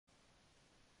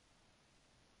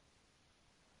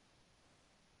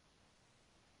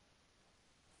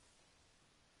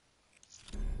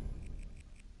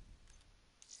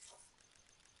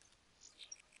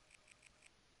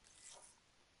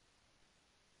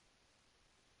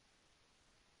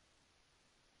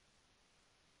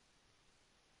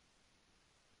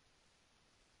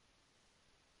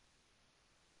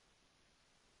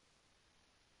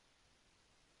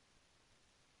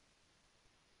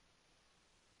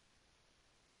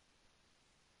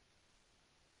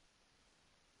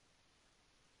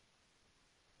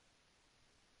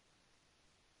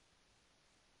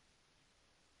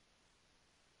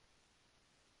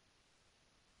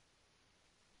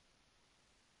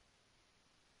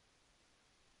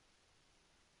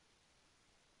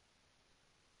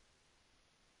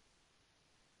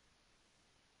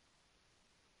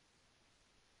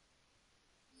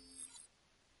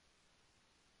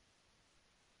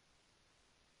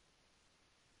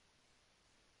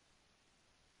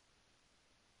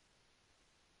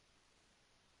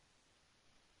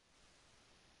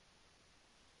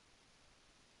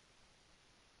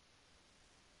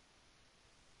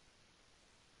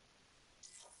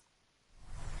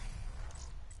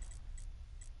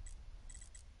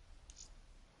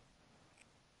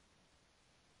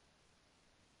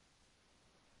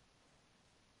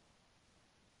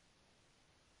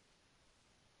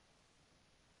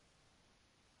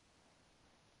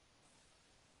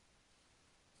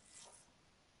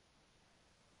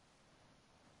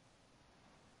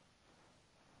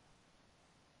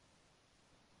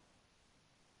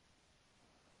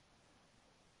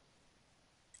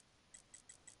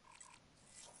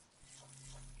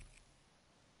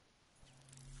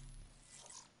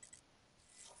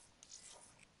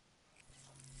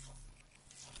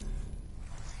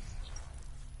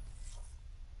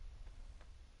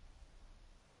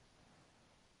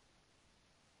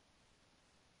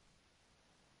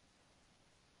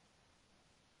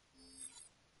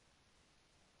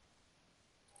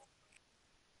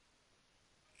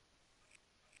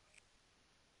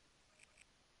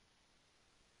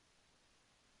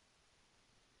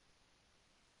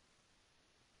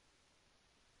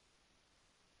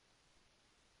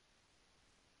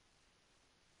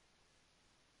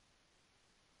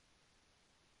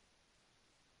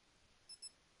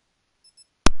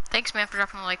Thanks, man, for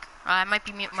dropping the like. I might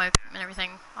be mute my and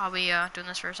everything. I'll be doing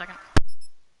this for a second.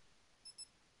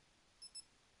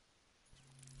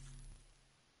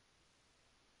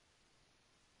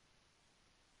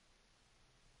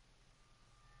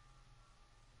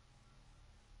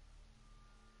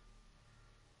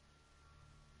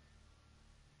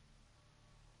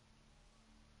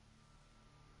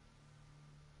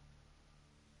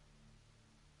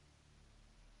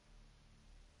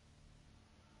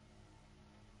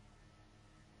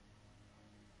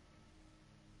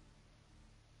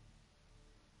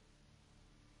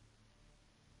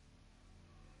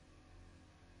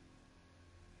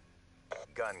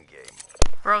 Gun game.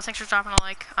 Bro, thanks for dropping a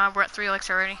like. We're at 3 likes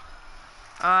already.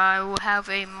 I will have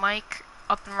a mic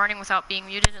up and running without being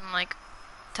muted in like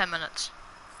 10 minutes.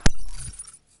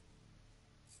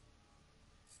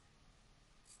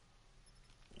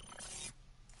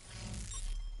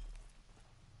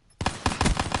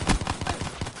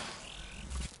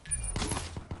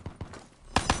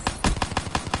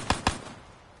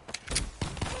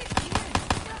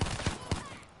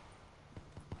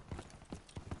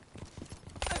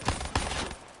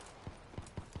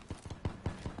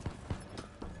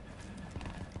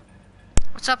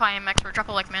 What's up, I am expert? Drop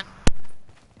a like, man.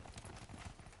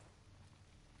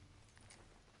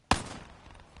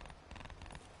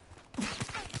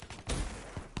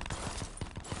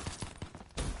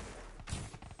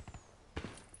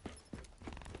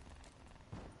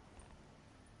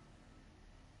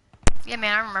 Yeah,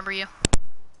 man, I remember you.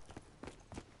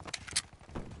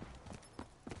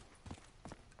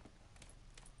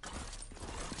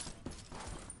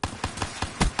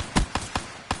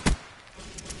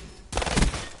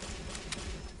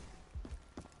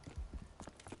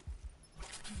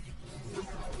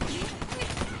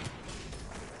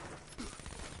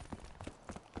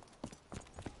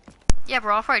 Yeah,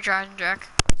 bro, I'll probably drive and jack.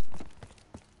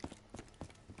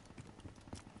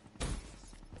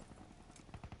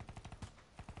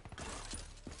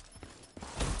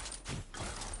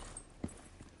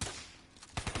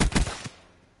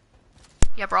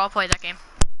 Yeah, bro, I'll play that game.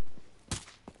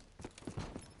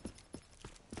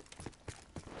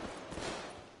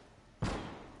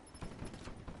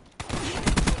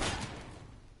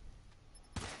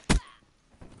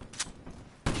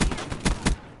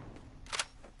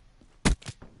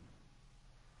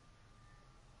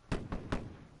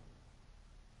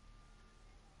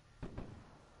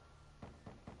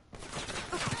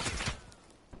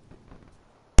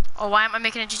 Oh, why am I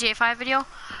making a GTA 5 video?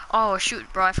 Oh,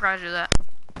 shoot, bro, I forgot to do that.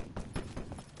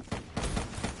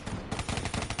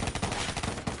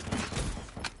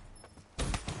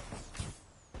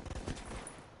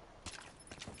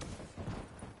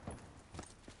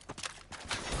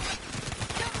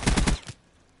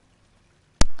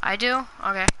 I do?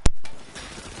 Okay.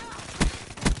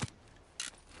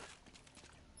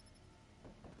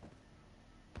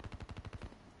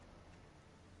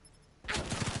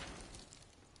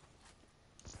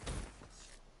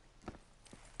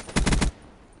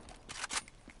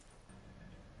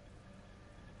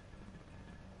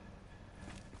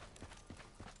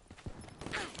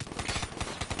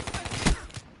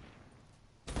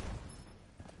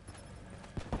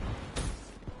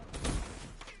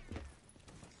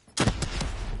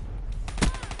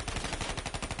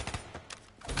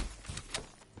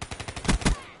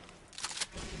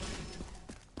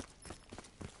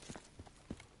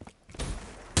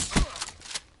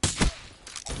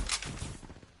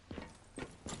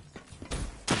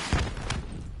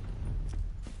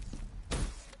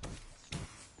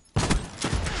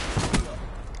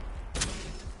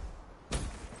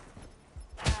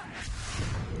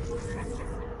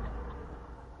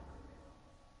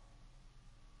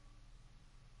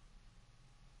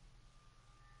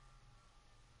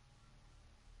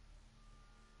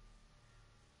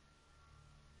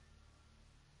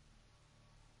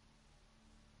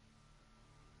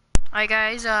 Alright,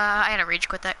 guys, I had to rage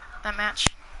quit that match.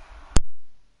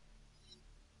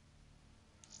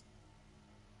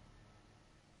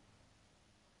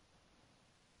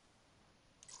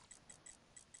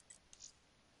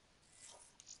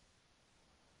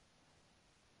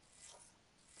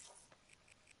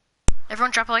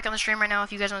 Everyone drop a like on the stream right now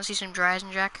if you guys want to see some dries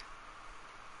and jack.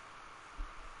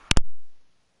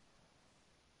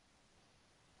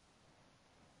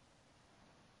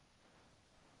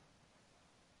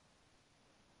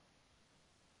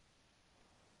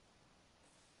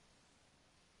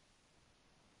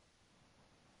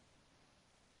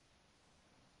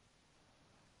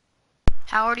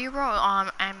 How old are you, bro?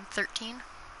 I'm 13.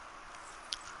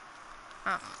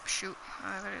 Shoot.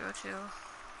 I gotta go to...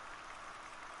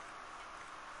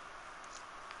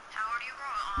 How old are you,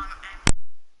 bro?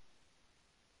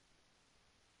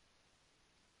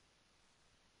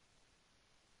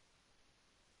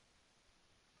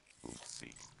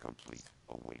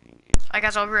 Alright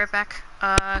guys, I'll be right back.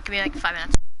 Give me like 5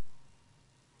 minutes.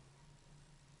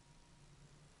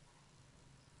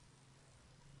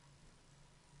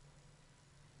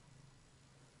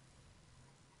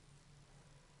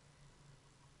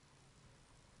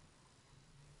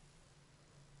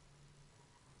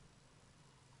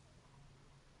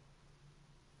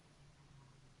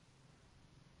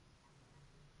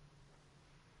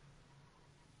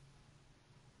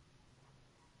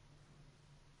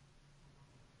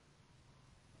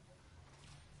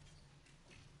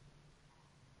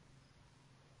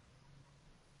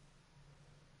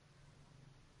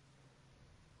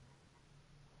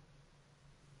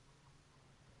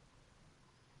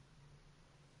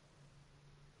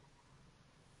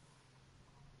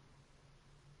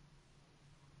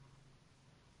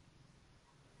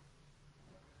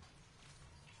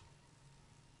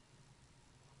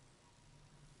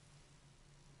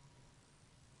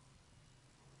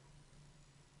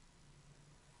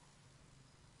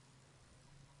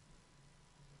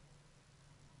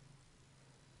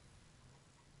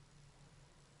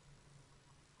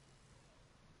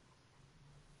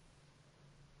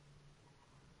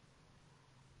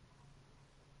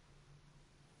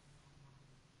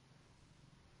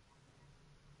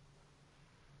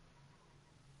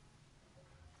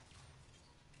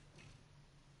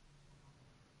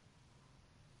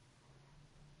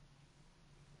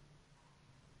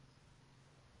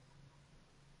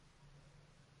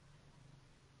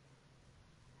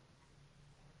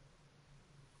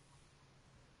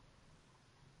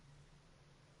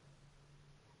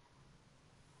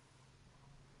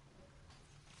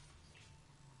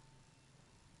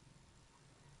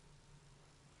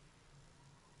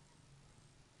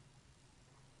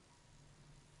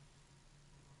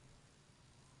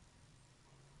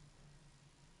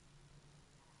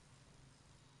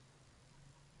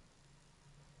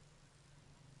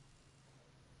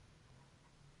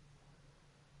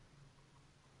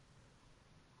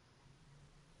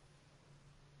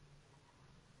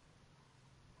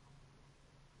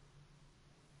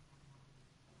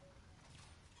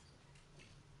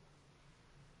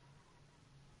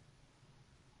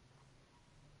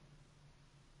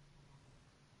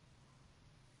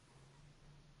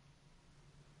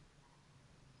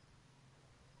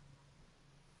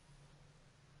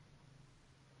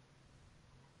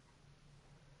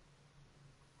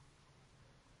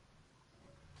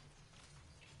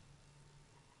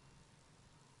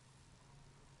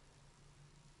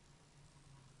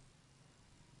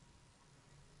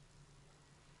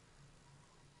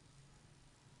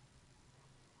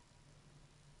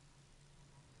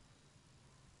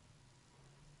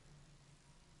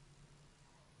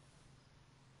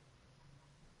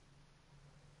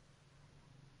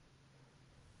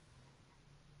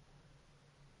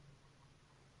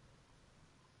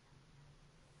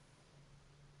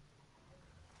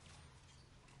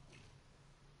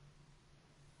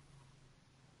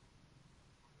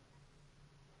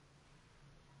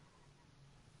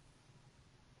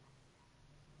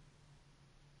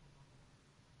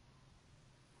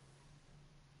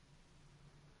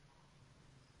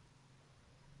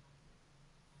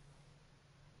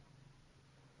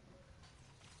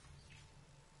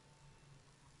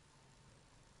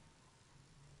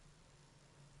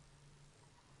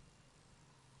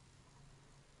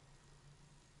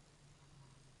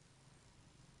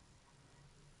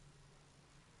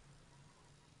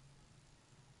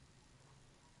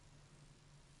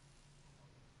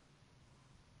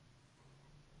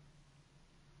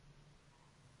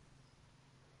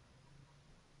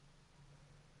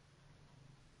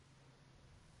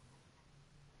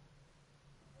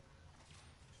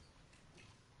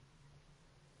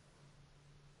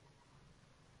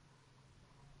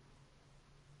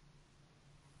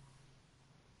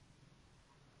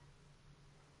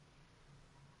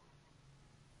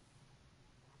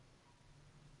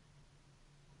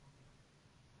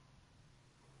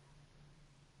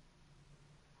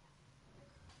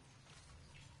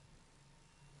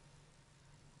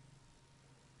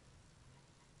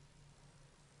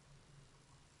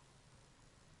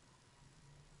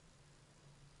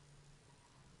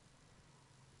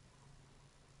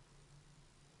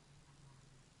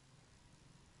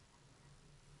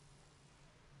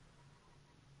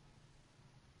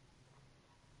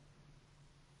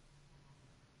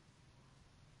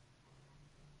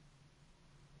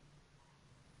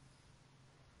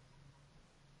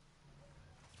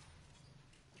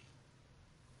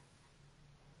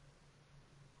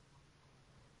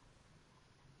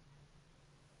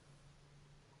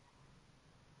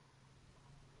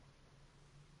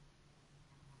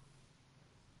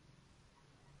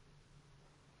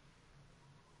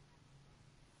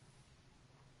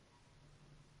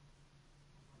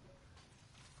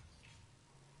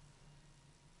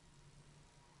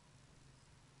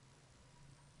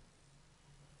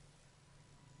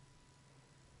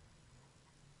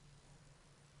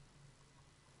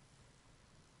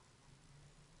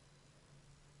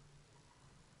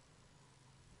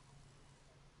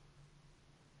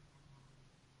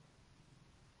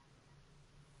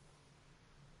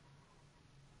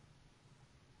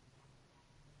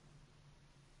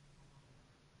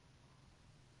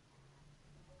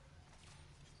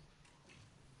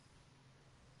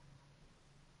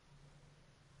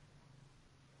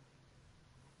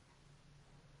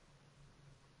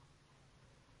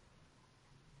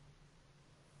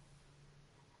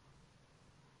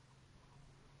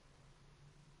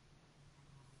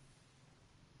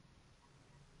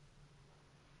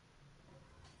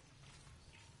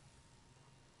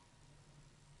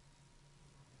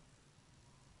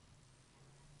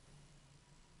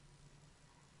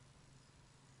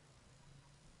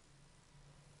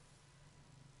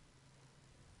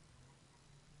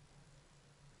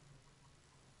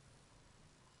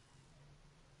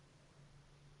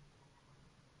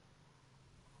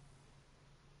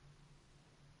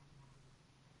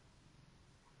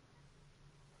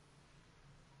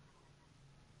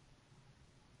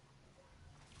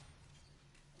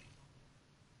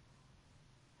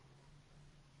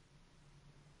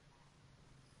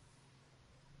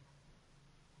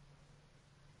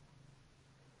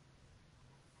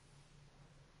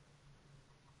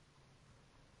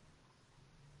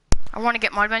 I want to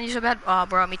get mod menu so bad.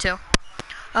 Bro, me too.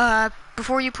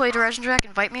 Before you play Direction Track,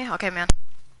 invite me. Okay, man.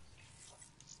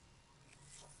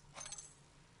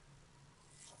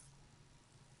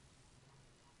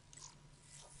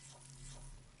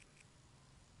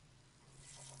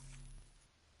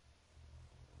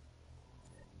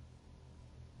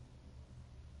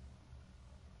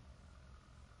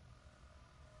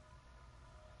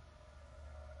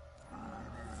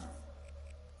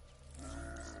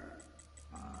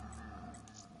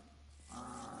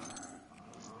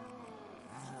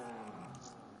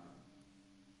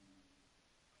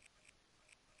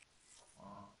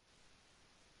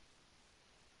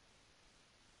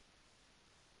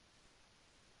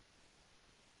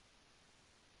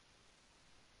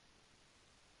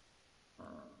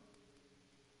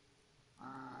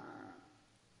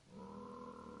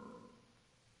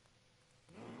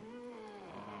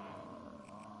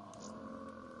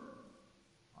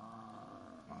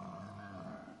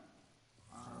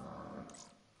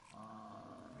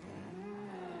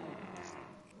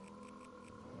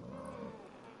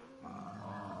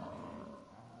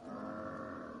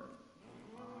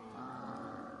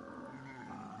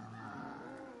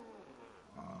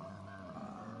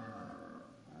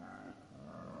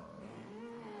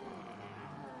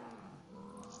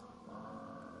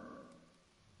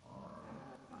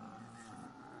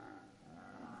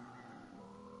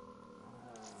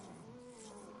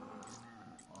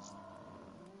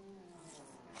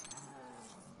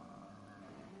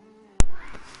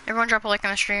 Everyone drop a like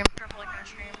on the stream.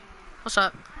 What's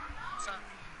up?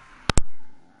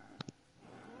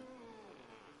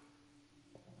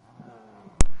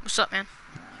 What's up, man?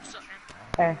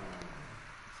 Hey.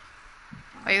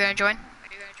 Are you gonna join?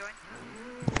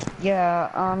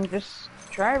 Yeah, just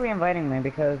try re-inviting me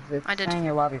because it's I did. saying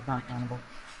your lobby's not joinable.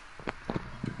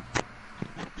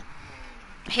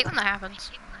 I hate when that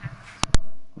happens.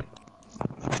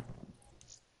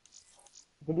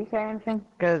 Did you say anything?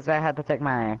 Because I had to take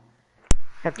my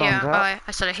headphones Yeah, out.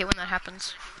 I said I hate when that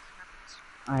happens.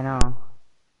 I know.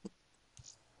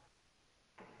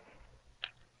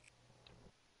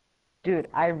 Dude,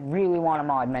 I really want a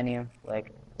mod menu.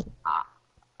 Like,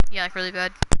 Yeah, like really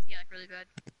bad.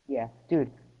 yeah,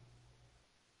 dude.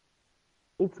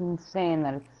 It's insane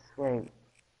that it's, like,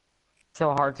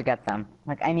 so hard to get them.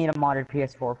 Like, I need a modded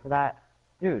PS4 for that.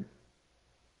 Dude.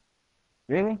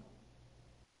 Really?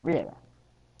 Really?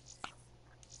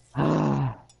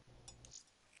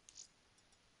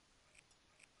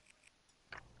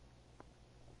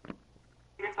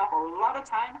 yourself a lot of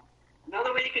time.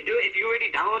 Another way you could do it, if you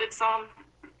already downloaded some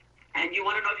and you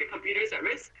want to know if your computer is at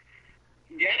risk,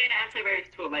 get an antivirus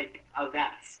tool like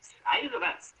Avast. I use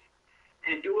Avast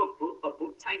and do a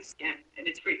boot time scan, and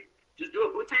it's free. Just do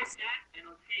a boot time scan, and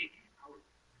it'll take hours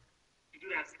to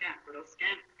do that scan. But it'll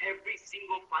scan every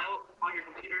single file on your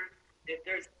computer. If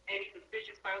there's any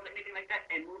suspicious files or anything like that,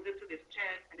 and moves it to this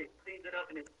chest, and it cleans it up,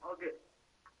 and it's all good.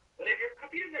 But if your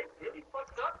computer's like really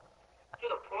fucked up to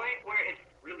the point where it's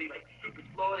really like super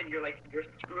slow and you're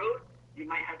screwed, you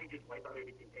might have to just wipe out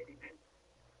everything every time.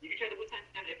 You can try the boot time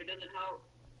scan. If it doesn't help,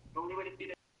 the only way to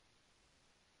speed it.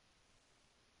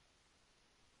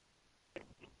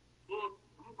 Well,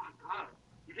 oh my god,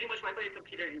 you pretty much wipe out your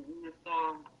computer and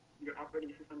install your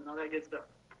operating system and all that good stuff.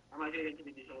 I'm not gonna get into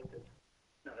the details because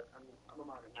no, I'm a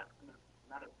modern,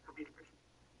 not a computer person.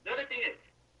 The other thing is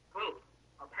clothes,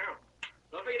 apparel.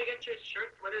 Don't forget to get your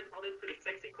shirts, sweaters, all this for the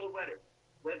sexy cold weather.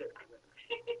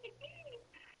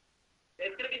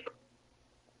 It's gonna be.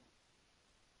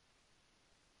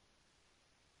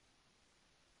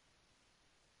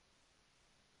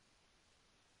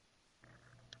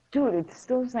 Dude, it's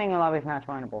still saying your lobby's not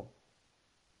joinable.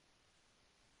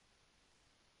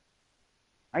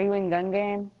 Are you in gun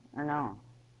game or no?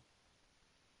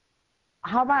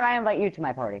 How about I invite you to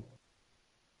my party?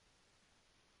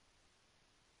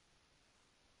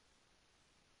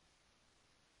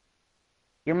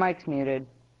 Your mic's muted.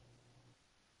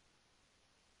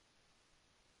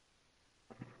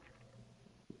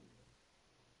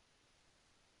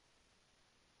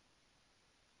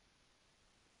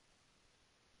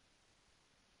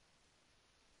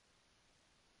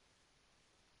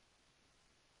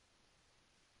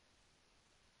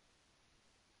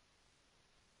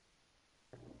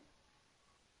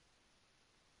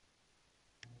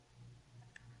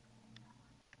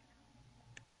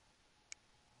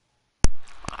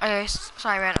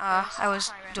 Sorry, man. I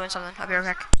was doing something. I'll be right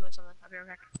back.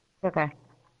 Okay.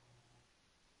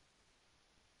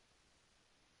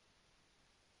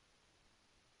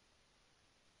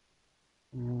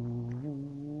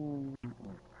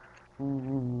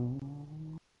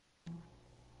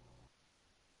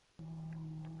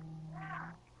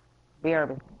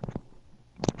 BRB.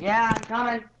 Yeah, I'm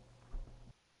coming.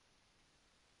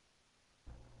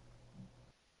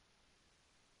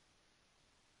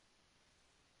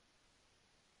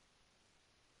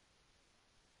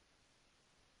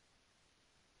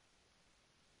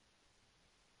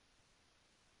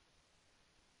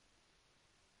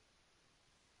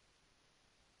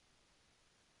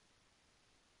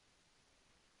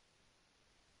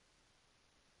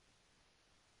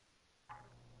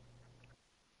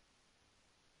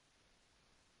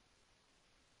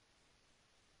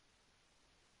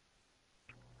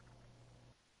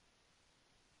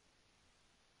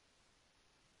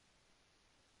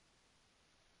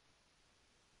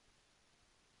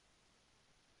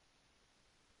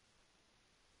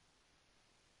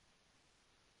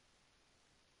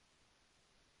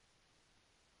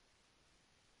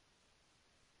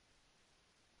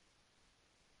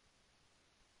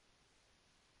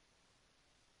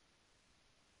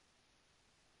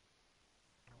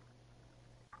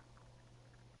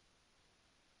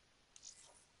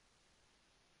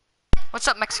 What's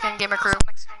up, Mexican gamer crew?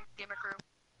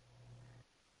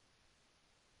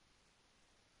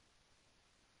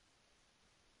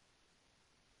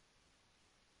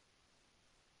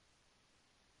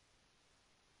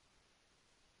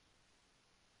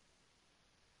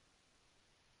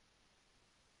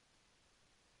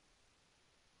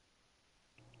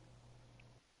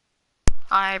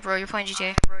 Hi, bro. You're playing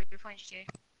GTA.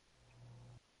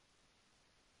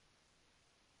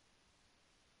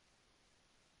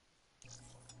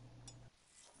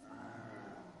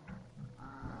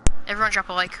 Everyone drop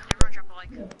a like.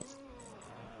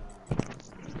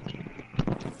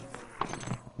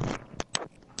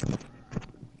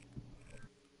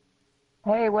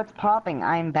 Hey, what's popping?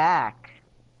 I'm back.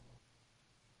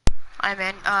 I'm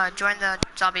in. Join the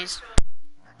zombies.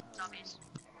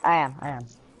 I am.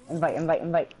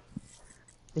 Invite.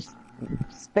 Just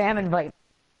spam invite.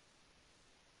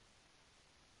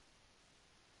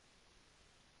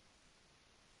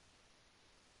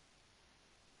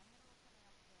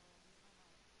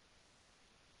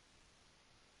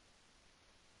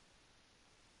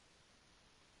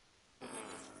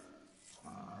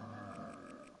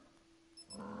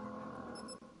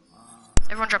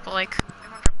 Everyone drop a like.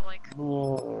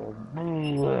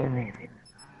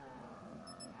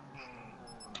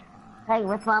 Hey,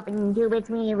 what's popping? Do it's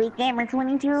me, Elite Gamer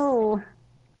 22.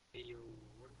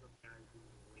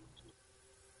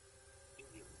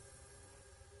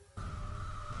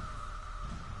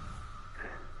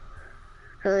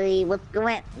 Hey, what's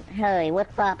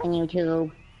poppin',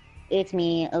 YouTube? It's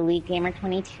me, Elite Gamer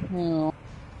 22.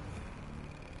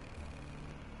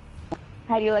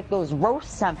 How do you like those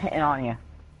roasts I'm hitting on you?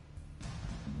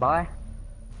 Bye.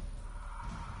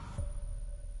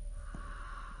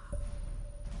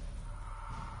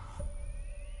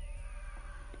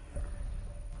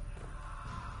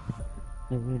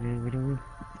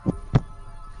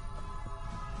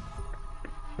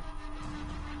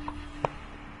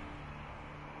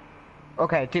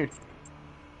 Okay, dude.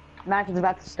 Match is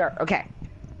about to start. Okay.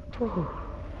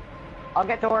 I'll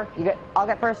get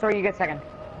first or you get second.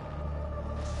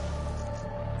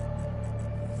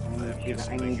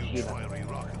 I need Shiva.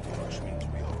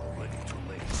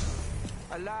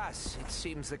 Alas, it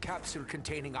seems the capsule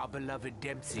containing our beloved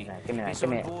Dempsey Give is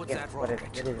on board that rocket.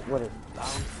 What is it?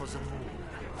 Bound for the moon.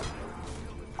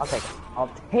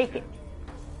 I'll take it.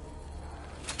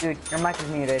 Dude, your mic is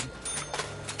muted.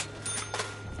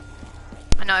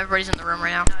 I know everybody's in the room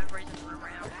right now.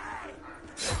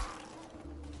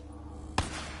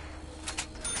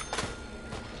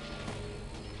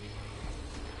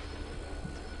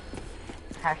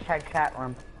 Hashtag chat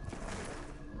room.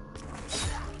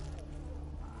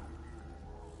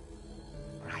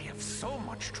 I have so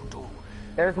much to do.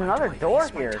 There's another door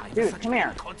here. Dude, come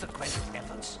here.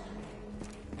 Efforts.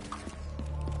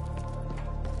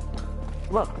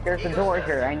 Look, there's a door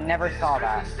here. I never saw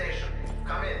that.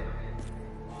 Come in.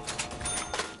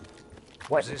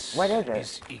 What This is it?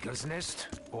 is Eagle's Nest.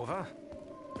 Over.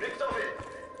 Richtofen,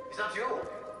 is that you?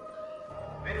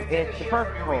 When we It's didn't the hear first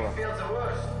from you, floor. we feel the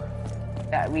worst.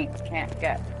 That we can't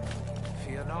get.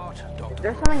 Fear not, Doctor.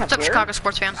 There's something up What's up, here? Chicago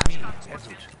sports fans?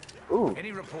 Edward. Ooh.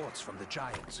 Any reports from the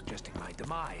Giants suggesting my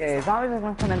demise? Okay, as long as there's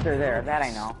nothing through there, that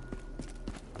I know.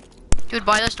 Dude,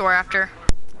 buy this door after.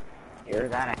 Here,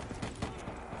 that I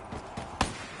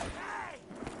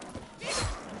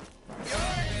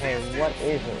Hey, what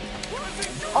is it?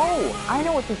 Oh, I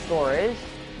know what this door is.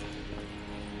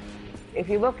 If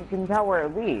you look, you can tell where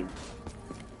it leads.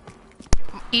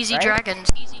 Easy Right? dragons.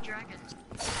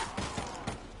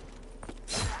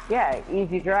 Yeah,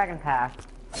 easy dragon path.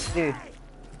 Dude,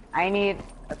 I need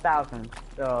 1,000.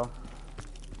 So,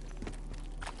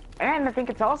 and I think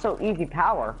it's also easy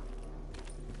power.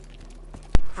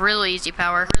 Really easy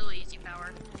power. Really easy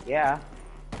power. Yeah.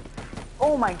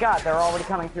 Oh my God, they're already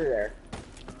coming through there.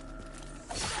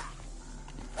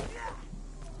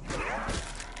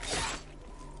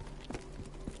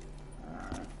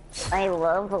 I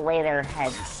love the way their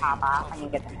heads pop off and you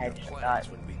get the headshot.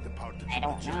 I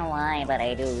don't know why, but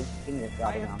I do. Give me this I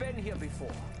goddamn. have been here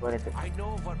before. What is it? I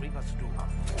know what we must do.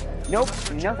 Nope. We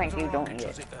must No, return thank the you. Don't rocket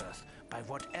need to it. the Earth by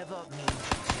whatever means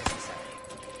necessary.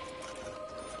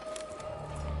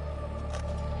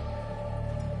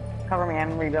 Cover me.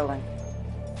 I'm rebuilding.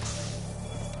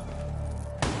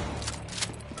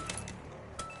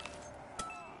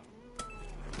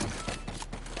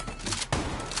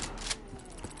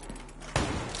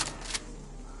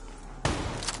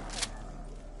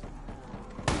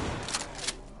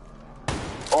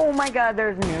 Oh my God,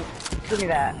 there's a nuke. Give me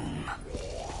that.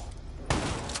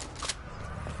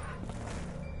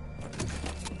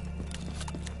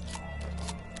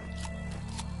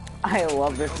 I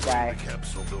love this guy.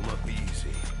 Capsule will not be easy.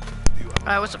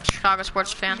 What's up, Chicago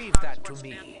sports fan? Leave that to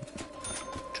me.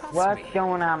 Trust What's me.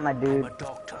 going on, my I'm dude? a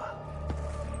doctor.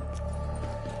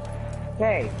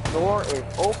 Okay, door is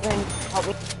open. Help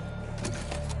me.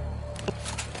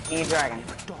 Need a dragon. I'm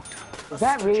a doctor. Is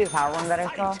that really the power room that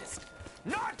I saw? Scientist,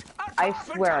 not a I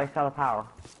carpenter. swear I saw the power.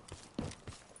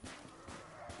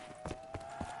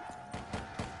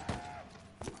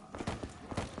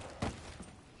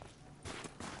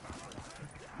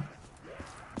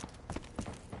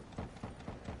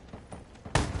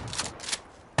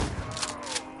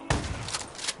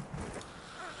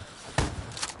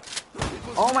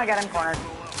 Oh my God, I'm cornered.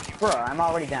 Bro, I'm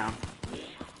already down.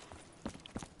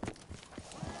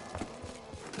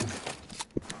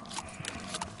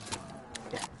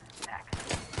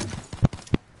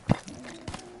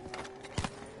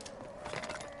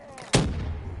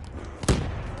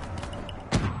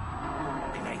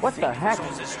 What the heck?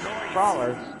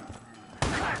 Crawlers.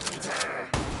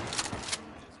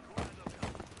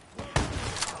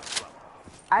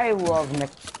 I love Nick.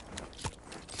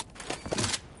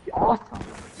 Awesome.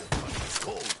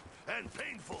 Cold and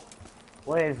painful.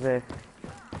 What is this?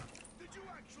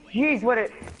 Jeez, what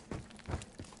it...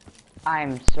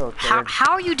 I'm so scared.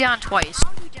 How are you down twice?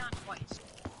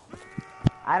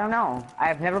 I don't know.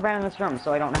 I've never been in this room,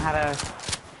 so I don't know how to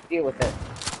deal with it.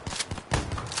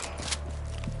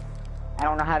 I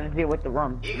don't know how to deal with the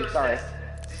room. I'm sorry.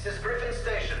 This is Griffin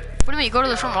Station. What do you mean? You go to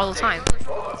this room all the time.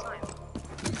 Over.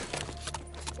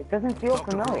 It doesn't feel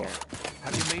Dr. familiar. Brock,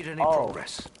 have you made any Oh.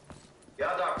 progress?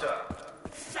 Yeah, Doctor.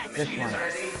 This Machine one. is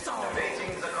ready.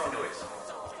 Awaiting the conduits.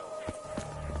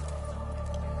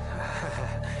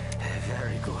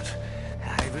 Very good.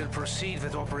 I will proceed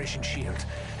with Operation Shield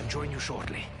and join you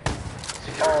shortly.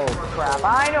 Oh crap,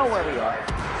 I know where we are.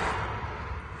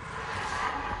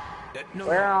 No,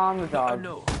 We're no, on the dog.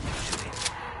 No, actually.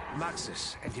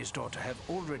 Maxis and his daughter have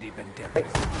already been dealt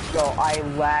with. Yo,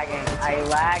 I'm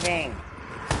lagging.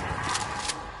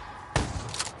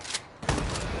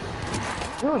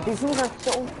 Dude, these things are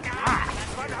so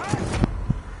fast.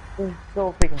 They're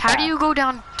so freaking fast. How do you go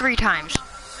down 3 times?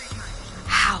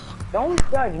 How? Don't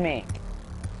judge me.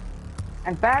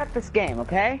 I'm bad at this game,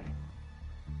 okay?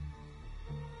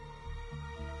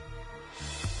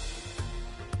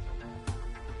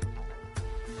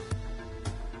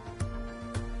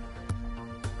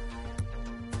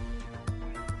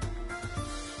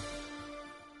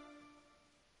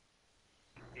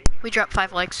 We dropped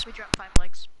 5 likes.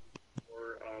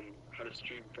 Or how to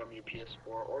stream from your PS4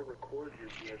 or record your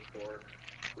PS4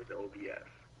 with OBS.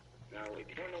 Now, if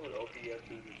you don't know what OBS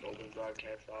is, it's Open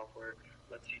Broadcast Software.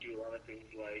 Lets you do a lot of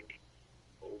things like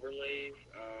overlays.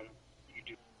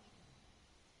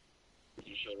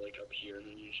 You show like up here, and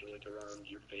then you show like around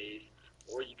your face.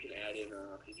 Or you can add in,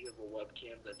 if you have a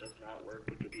webcam that does not work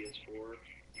with the PS4,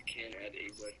 you can add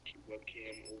a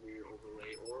webcam over your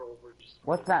overlay or over just...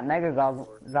 What's that mega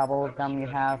gobble gum you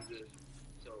have?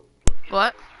 So, let's get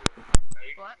What?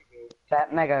 What?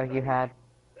 That mega you had.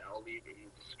 I'll leave it in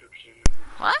the description.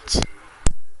 What?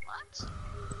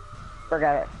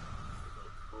 Forget it.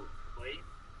 Play.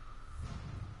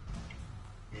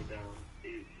 And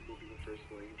it will be the first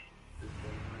link. This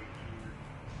link right here.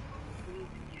 Will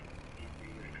be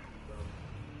anything that comes up.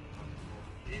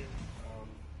 Is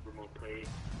Remote Play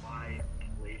by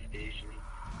PlayStation,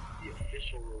 the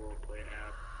official Remote Play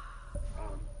app.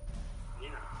 Yeah.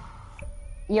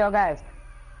 Yo, guys.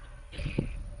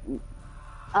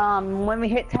 When we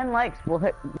hit 10 likes,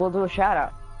 we'll do a shout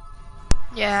out.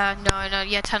 Yeah, no,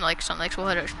 yeah, 10 likes, we'll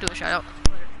do a shout out.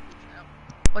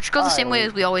 Which goes the same way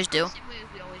as we always do.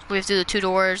 We have to do the 2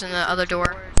 doors and the other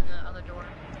door.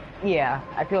 Yeah,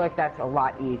 I feel like that's a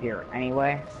lot easier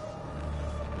anyway.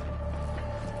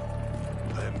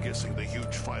 I am guessing the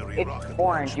huge fiery It's rocket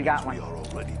orange, launch you got means we one. are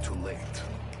already too late.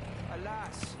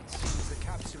 Alas, it seems the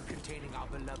capsule containing our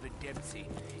beloved Dempsey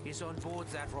is on board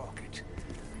that rocket,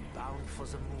 bound for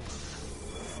the moon.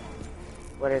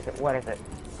 What is it? What is it?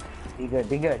 Be good,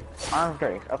 be good. Arms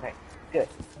grace. Okay, good.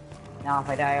 Now if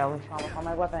I die, I'll respond with all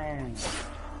my weapons.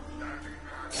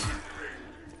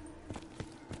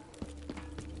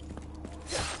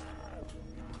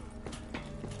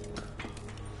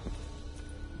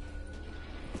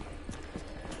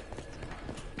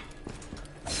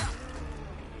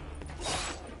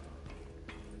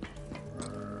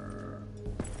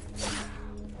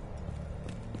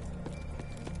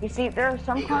 You see, there are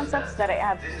some concepts that I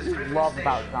absolutely love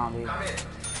about zombies,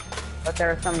 but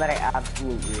there are some that I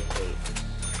absolutely hate.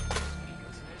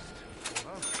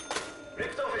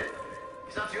 Richtofen,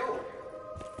 is that you?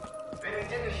 When we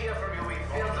didn't hear from you, we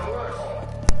feared the worst.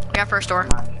 We got first door.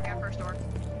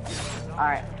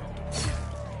 Alright.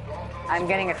 I'm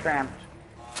getting a tram.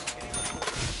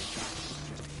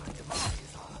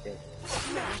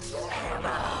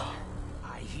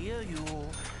 I hear you,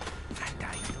 and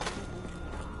I know.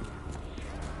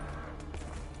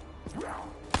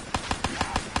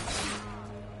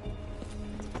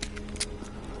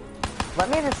 Let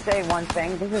me just say one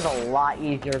thing, this is a lot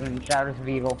easier than Shadows of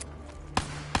Evil.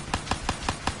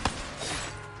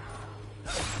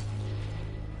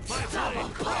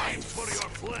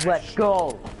 Let's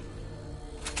go!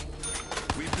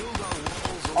 We build our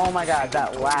walls Oh my god,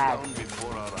 that lag. down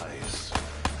before our eyes.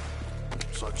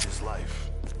 Such is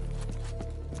life.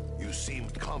 You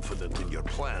seemed confident in your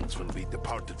plans when we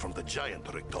departed from the giant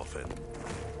Richtofen.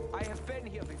 I have been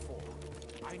here before.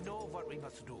 I know what we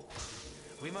must do.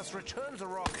 We must return the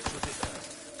rocket to the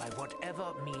Earth by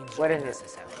whatever means What is it?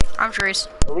 necessary. Arms grease.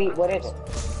 Elite, what is it?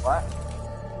 What?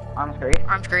 Arms grace?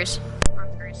 Arms grease.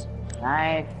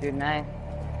 Nice, dude, nice.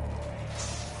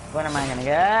 What am I gonna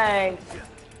get?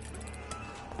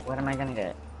 What am I gonna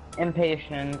get?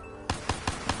 Impatient.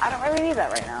 I don't really need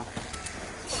that right now.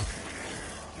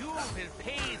 You will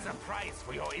pay the price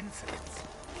for your insolence.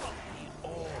 We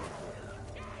all will.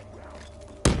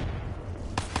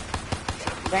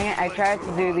 Dang it, I tried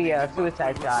to do the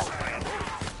suicide shot.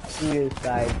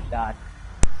 Suicide shot.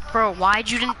 Bro, why'd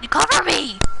you didn't cover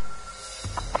me?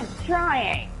 I'm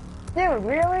trying! Dude,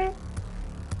 really?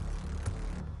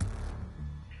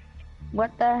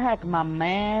 What the heck, my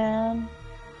man?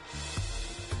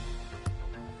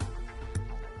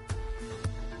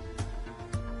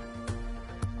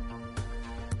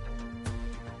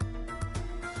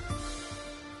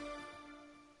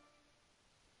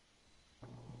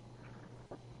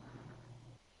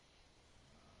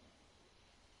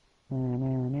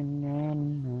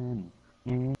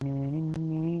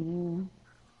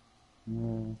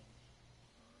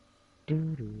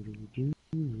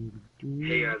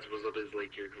 Hey guys, what's up? It's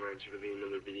Lake here, coming to review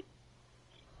another video.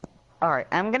 Alright,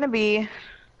 I'm gonna be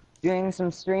doing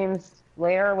some streams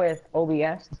later with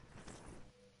OBS.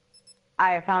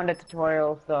 I found a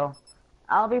tutorial, so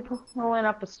I'll be pulling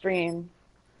up a stream.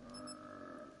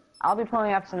 I'll be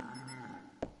pulling up some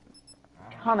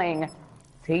coming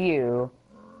to you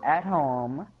at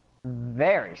home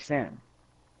very soon.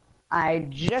 I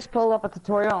just pulled up a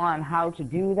tutorial on how to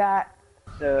do that,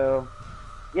 so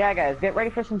yeah guys, get ready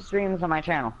for some streams on my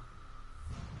channel.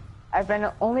 I've been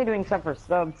only doing stuff for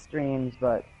sub streams,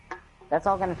 but that's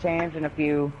all gonna change in a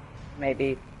few,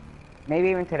 maybe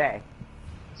even today.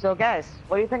 So guys,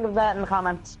 what do you think of that in the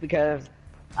comments? Because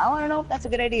I wanna know if that's a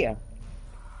good idea.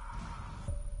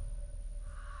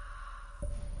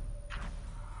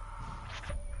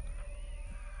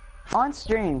 On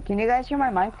stream, can you guys hear my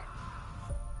mic?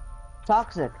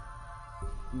 Toxic.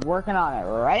 Working on it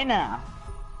right now.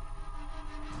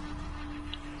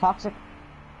 Toxic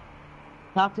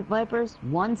Vipers,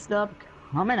 1 sub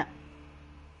coming up.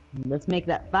 Let's make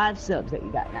that 5 subs that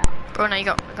you got now. Bro, now you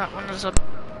got one of those up.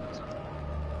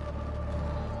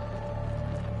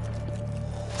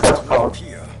 It will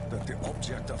appear that the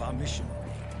object of our mission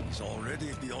is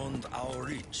already beyond our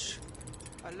reach.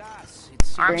 Alas, it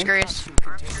seems Arms the grace. capsule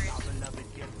containing our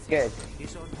beloved Dempsey Good.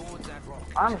 is on board that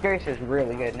rocket. Arms Grace is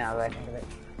really good now that I think of it.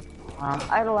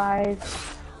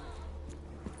 Idolize.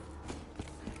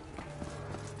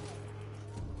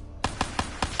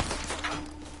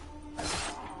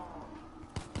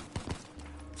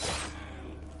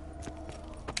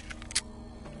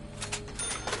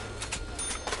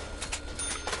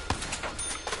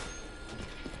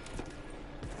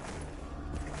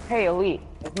 Hey, Elite,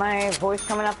 is my voice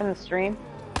coming up in the stream?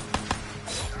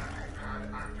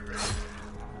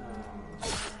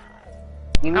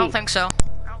 You I don't eat. think so.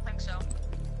 I don't think so.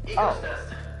 Oh.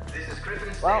 This is Griffin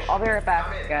Well, Station. I'll be right back,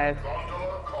 Come in. guys.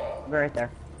 Condor call. I'll be right there.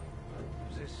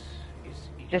 This is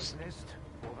Eagle's Just- Nest.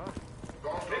 Over.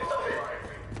 Christopher,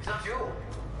 is that you?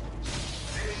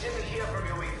 We didn't hear from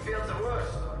you. We feared the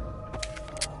worst.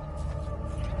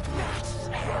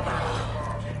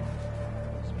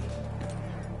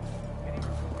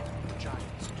 The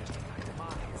giants just my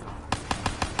demise.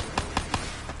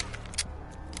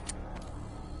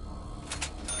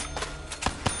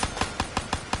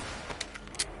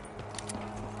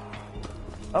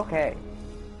 Okay.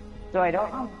 So I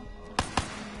don't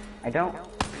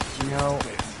know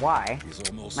why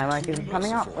my mic isn't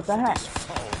coming up. What the heck?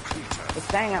 It's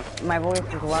saying that my voice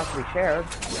is allowed to be shared.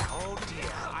 Oh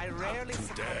dear, I rarely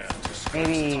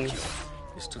Maybe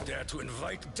Is to dare to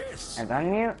invite death. I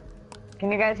unmute.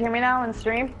 Can you guys hear me now in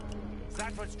stream?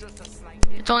 That was just a slight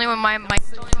It's only when my mic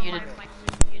is muted.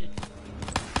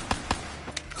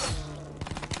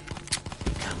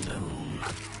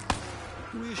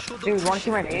 We should Dude, wanna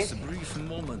see my appreciate face? this brief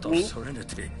moment of Me?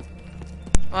 serenity.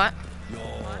 What? Your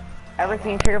Ever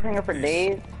seen Trigger Finger for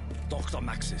days? Dr.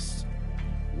 Maxis.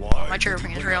 Why My trigger did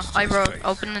you finger is bring real. us to I this wrote place?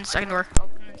 open and second door.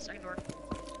 Open and second door.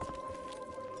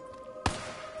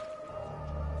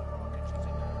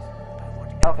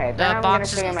 Okay, then The I'm gonna box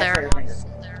show you isn't my there. trigger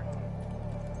finger.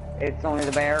 It's only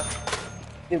the bear.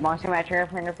 Dude, wanna see my trigger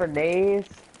finger for days?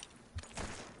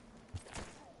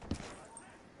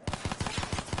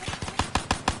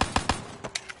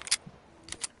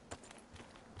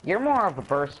 You're more of a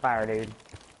burst fire, dude.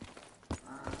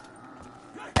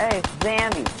 Hey,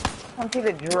 Zambi. Come see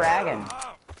the dragon.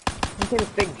 Come see this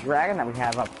big dragon that we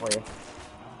have up for you.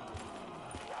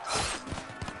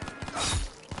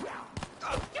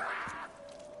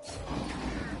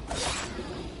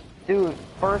 Dude,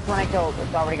 first one I killed,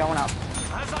 it's already going up.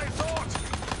 As I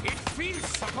thought, it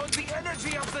feasts upon the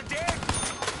energy of the dead.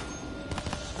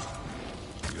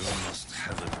 You must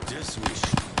have a death wish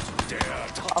to dare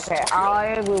touch Okay, Tokyo.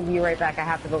 I will be right back. I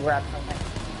have to go grab something.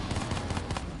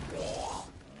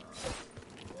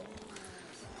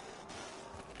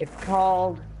 It's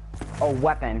called a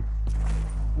weapon.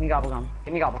 Give me gobble gum.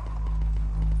 Give me gobble.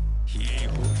 He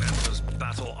who enters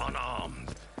battle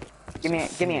unarmed. Give me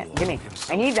it. Give me it. Give me.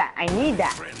 I need that. I need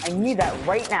that. I need that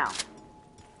right now.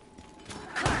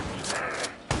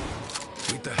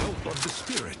 With the help of the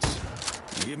spirits,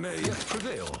 he may yet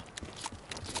prevail.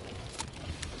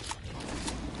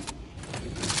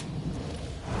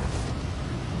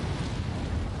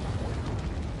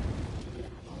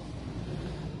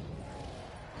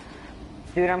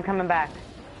 Dude, I'm coming back.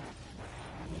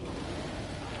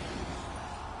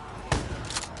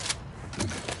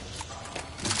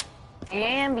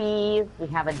 Ambies, we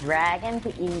have a dragon to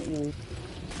eat.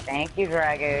 Thank you,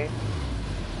 Draggy.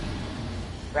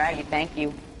 Draggy, thank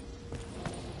you.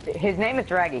 His name is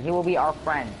Draggy. He will be our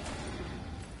friend.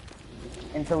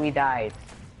 Until he dies.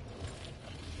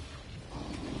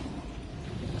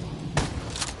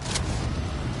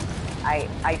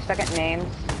 I suck at names,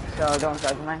 so don't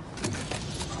judge me.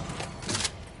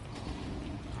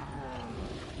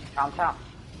 Chomp chomp.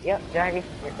 Yep, Draggy,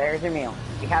 there's your meal.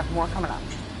 We have more coming up.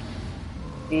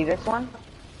 See this one?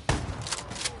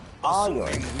 All yours.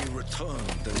 Assuming we return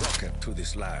the rocket to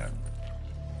this land,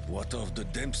 what of the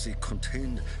Dempsey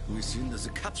contained within the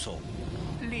capsule?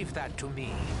 Leave that to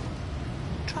me.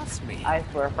 Trust me. I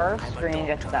swear, first I'm a screen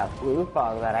just doctor. that blue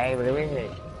fog that I really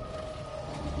hate.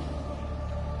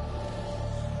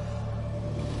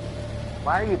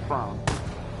 Why are you prone?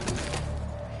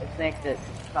 This makes it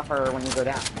suffer when you go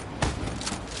down.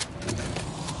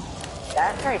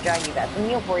 That's right, Joggy, that's a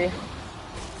meal for you.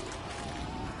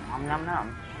 Nom nom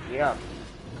nom. Get up.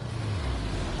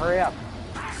 Hurry up.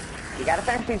 You gotta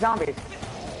finish these zombies.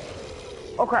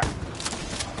 Oh crap.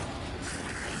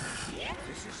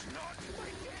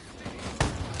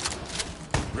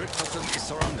 Richardson is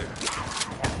surrounded.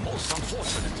 Most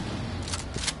unfortunate.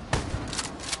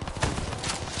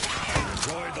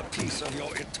 Enjoy the peace of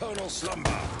your eternal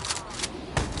slumber.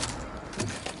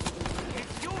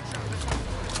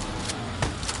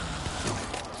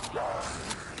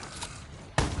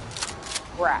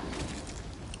 Crap.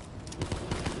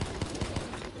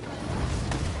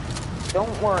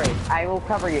 Don't worry, I will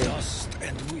cover you. Dust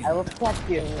and wind. I will protect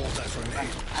you. All that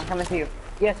remains. I'm coming to you.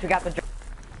 Yes, we got the.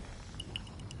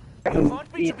 You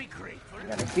want me to be grateful?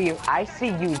 I see you. I see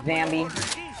you, Zambi.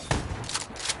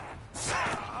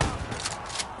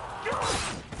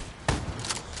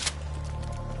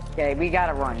 Okay, we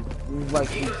gotta run. Like,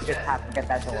 we just have to get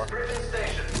that door. Griffin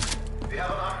Station. We have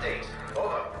an update.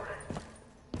 Over.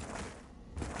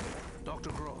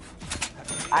 Dr.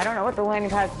 Grove. I don't know what the landing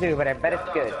pads do, but I bet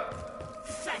it's good.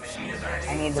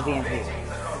 need the VMP.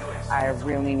 I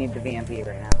really need the VMP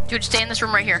right now. Dude, stay in this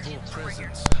room right here. Your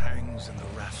presence hangs in the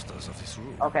rafters of this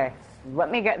room. Okay,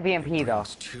 let me get VMP though,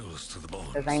 Chills to the bones.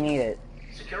 because I need it.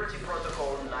 Security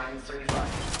protocol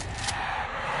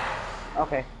 935.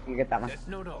 Okay, you get that one.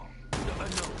 No,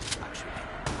 actually.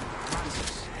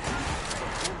 Francis,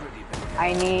 already been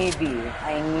I need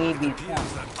these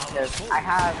points, because I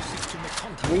have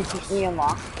recently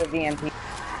unlocked the VMP.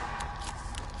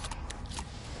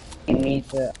 I need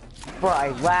to... Bro, I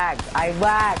lagged.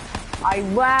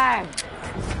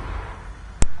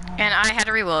 And I had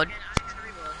to reload.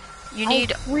 You need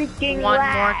freaking one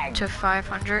lagged. more to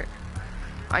 500.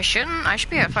 I shouldn't. I should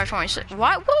be at 526.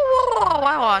 What? Whoa!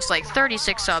 I lost like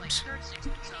 36 subs.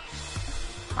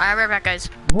 Alright, right back, guys.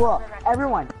 Bro,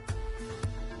 everyone.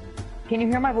 Can you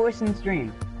hear my voice in the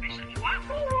stream?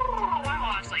 I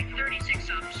lost like 36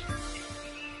 subs.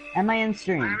 Am I in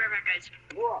stream? Alright, right back, guys.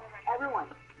 Bro, everyone.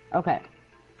 Okay.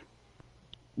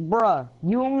 Bruh,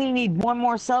 you only need one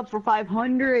more sub for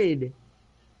 500.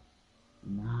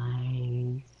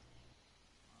 Nice.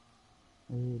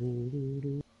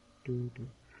 I'm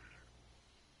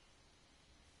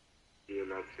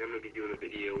going to be doing a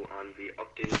video on the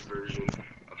updated version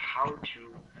of how to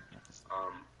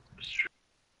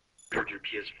record your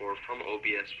PS4 from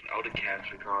OBS without a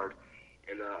capture card.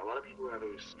 And a lot of people are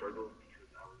having struggled because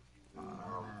I was using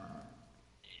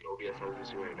the OBS I was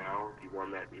using right now, the one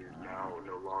that is now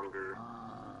no longer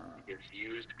gets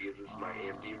used because this is my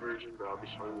AMD version, but I'll be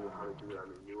showing you how to do it on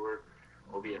the newer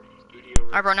OBS Studio.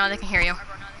 Alright, bro, now they can hear you.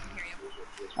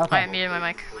 Okay. I am muting my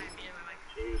mic.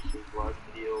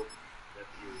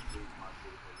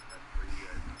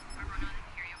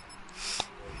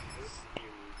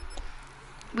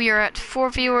 We are at 4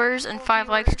 viewers and 5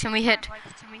 likes. Can we hit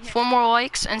 4 more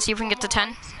likes and see if we can get to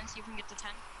 10?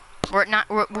 We're at not.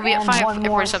 We'll be at And 5 one if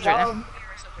more we're subs right now. sub.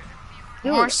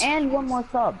 Dude, More s- and one more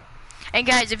sub. And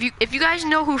guys, if you guys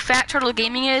know who Fat Turtle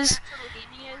Gaming is,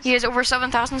 he has over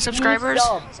 7,000 subscribers,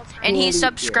 and he's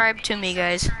subscribed to me,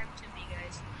 guys.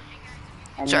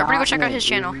 And So everybody go not check out me, his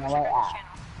channel. using the right app.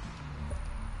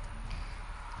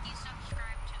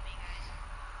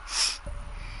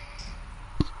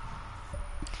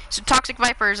 So Toxic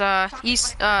Vipers,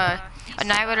 he's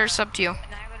Annihilator sub to you.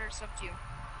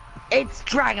 It's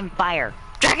Dragonfire.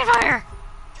 Dragonfire!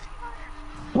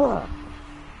 Bruh.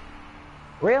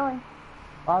 Really?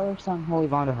 Father, Son, Holy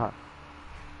Vonderhart.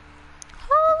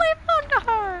 Holy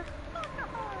Wonderheart!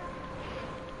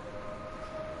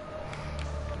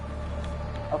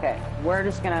 Okay, we're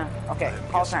just gonna. Okay,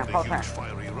 call turn, call turn.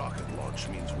 Fiery rocket launch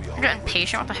means we You're getting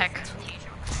patient. What the heck?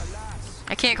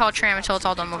 I can't call Tram until it's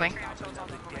all done moving.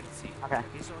 Okay.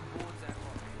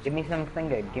 Give me something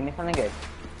good. Give me something good.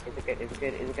 Is it good? Is it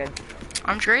good? Is it good?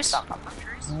 Arms Grace? Stock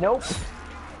option. Nope.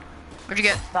 What'd you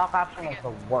get? Stock option is the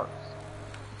worst.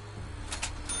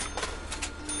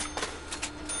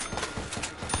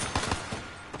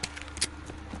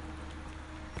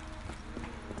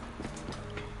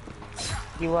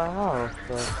 You are all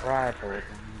so fragile.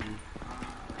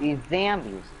 These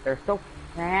zombies, they're so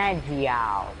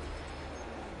fragile.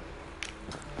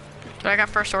 So I got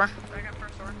first door.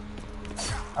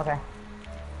 Okay.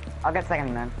 I'll get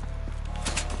second then.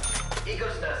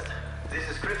 Eagle's Nest. This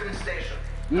is Griffin Station.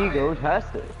 Ego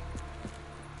tested.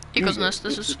 Eagles Nest.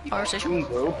 This is our station.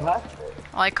 Ego tested.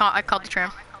 Oh, I called the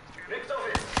Tram.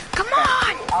 Richtofen, Come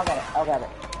on! I'll get it. I'll get it.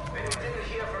 when we didn't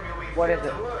hear from you, we What feared is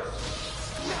it? the worst.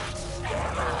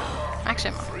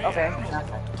 Maxim. Okay.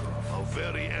 A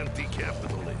very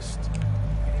anti-capitalist.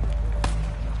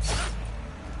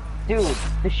 Dude,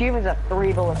 the Shiva's a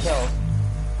 3 bullet kill.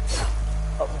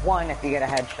 But 1 if you get a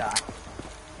headshot.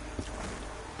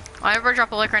 I'll ever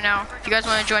drop a link right now. If you guys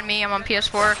want to join me, I'm on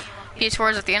PS4.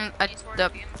 PS4 is at the end, at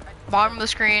the bottom of the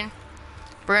screen.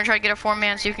 We're gonna try to get a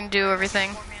 4-man so you can do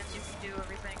everything.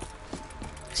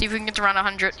 See if we can get to around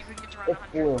 100. It's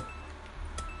blue.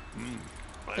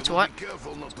 It's I will what? Be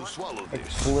careful not to swallow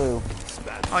It's this. blue.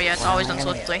 Oh yeah, it's always done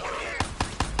swiftly.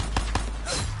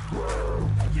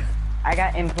 I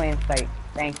got in plain sight.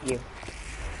 Thank you.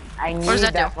 I need does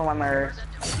that that do? for when we're...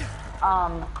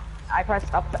 I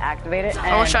pressed up to activate it, and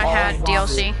I wish I all had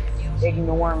DLC. zombies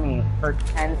ignore me for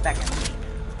 10 seconds.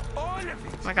 Oh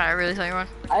my god, I really tell you what.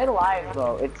 I live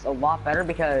though. It's a lot better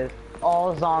because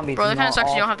all zombies. Bro, that kind of sucks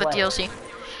all you don't have the play. DLC.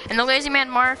 And the Lazy Man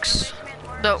Marks,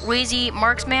 the Lazy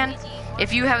Marksman,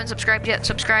 if you haven't subscribed yet,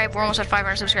 subscribe. We're almost at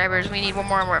 500 subscribers. We need one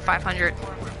more and we're at 500.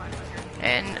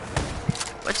 And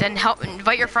help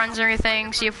invite your friends and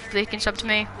everything. See if they can sub to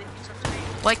me.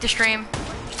 Like the stream.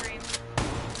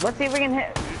 Let's see if we can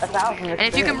hit 1,000. And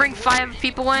if you can bring 5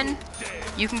 people in,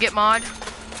 you can get mod.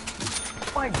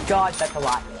 Oh my god, that's a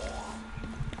lot.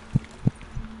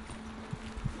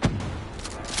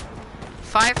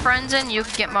 5 friends in, you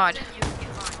can get mod.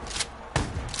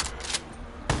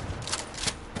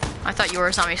 I thought you were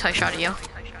a zombie, so I shot at you.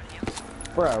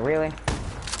 Bruh, really?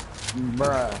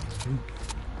 Bruh.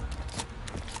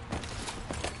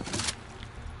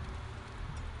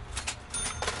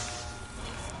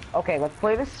 Okay, let's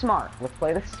play this smart. Let's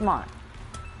play this smart.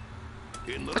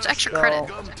 What's extra credit?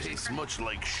 Gum tastes much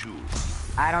like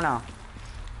shoes. I don't know.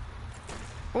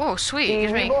 Oh, sweet. See,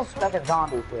 Gives we me. both stuck at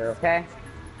zombies here, okay?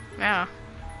 Yeah.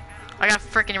 I got a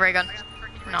freaking ray gun.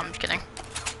 No, I'm just kidding.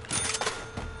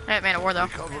 I haven't made a war though.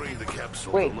 Recovering the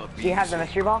capsule Wait, will not be do you have the easy.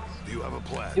 mystery box? Do you have a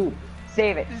plan? Dude,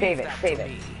 save it, save it, That save to it.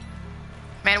 me.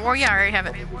 Man of war, yeah, I already have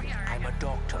it. I'm a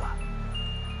doctor.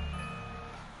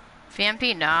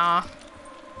 VMP, nah.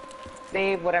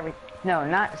 Save whatever. No,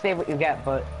 not save what you get,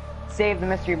 but save the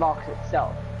mystery box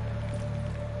itself.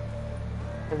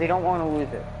 Because you don't want to lose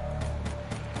it.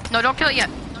 No, don't kill it yet.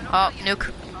 Oh,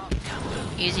 nuke.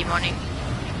 Easy money.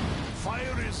 Fire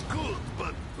is good,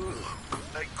 but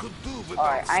I could do without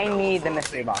Alright, I smell need of the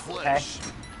mystery box, rotting okay? flesh.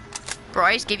 Bro,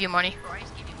 I just gave you money.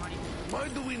 Why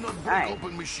do we not break Alright.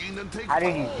 open machine and take How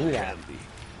did you all do that? candy?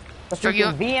 The So you-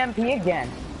 freaking VMP again.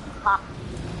 Ha.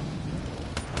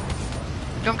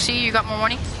 Don't see you got more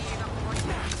money?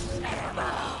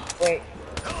 Wait,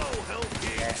 Hello, help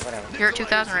whatever. You're at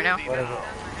 2,000 right now. What is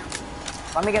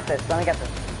it? Let me get this, let me get this.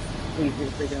 Please be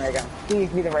the freaking ray gun. Please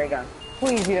be the ray gun.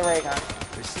 Please be the ray gun.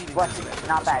 Receiving What? this letter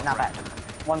Not is bad, not bad. incredible.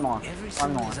 One more. One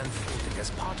Everything more. is unfolding as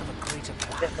part of a greater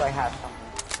plan. Just so I have something.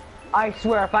 I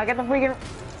swear, if I get the freaking...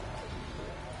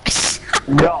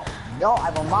 No, no, I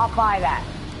will not buy that.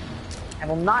 I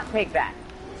will not take that.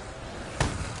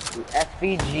 The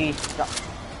SVG stuff.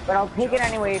 But I'll take it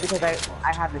anyway because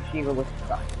I have the Shiva with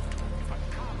stuff.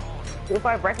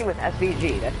 205 Breckie with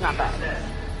SVG, that's not bad.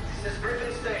 This is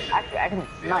Griffin Station. Actually, I can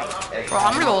snipe. Bro,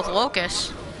 I'm gonna go with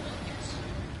Locust.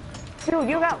 Dude,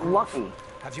 you got lucky.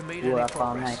 Have you made You any up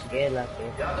all night progress? to get lucky.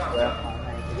 You up all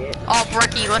night to get... Oh,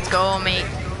 Bricky, let's go, mate.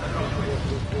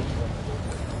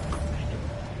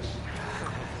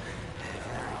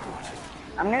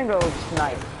 I'm gonna go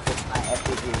snipe with my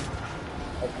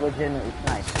SVG. Like, legitimately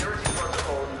snipe. Security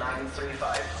protocol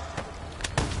 935.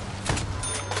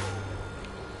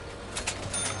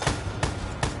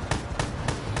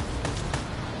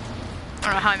 I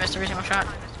don't know how I missed every single shot.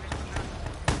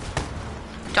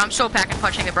 Dude, I'm so packing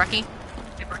punching the Bricky.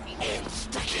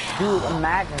 Dude,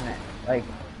 imagine it. Like,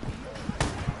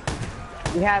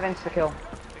 we have insta-kill.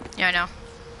 Yeah, I know.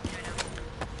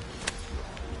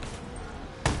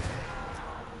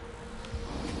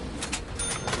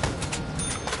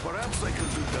 Perhaps I could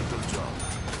do better job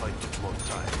if I took more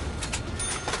time.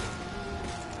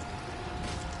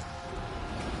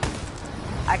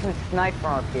 I can snipe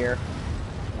from up here.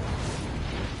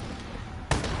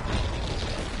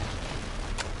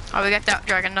 Oh, we got that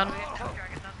dragon done.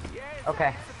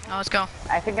 Okay. Now let's go.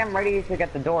 I think I'm ready to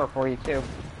get the door for you, too.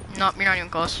 Nope, you're not even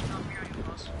close.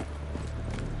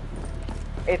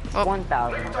 It's Oh.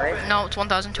 1,000, right? No, it's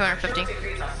 1,250.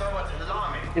 These are somewhat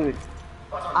alarming. Dude,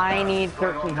 I need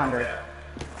 1,300.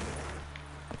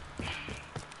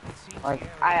 Like,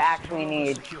 I actually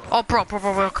need... Oh, bro,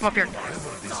 come up here.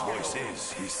 Whoever this voice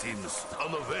is, he seems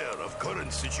unaware of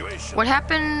current situation. What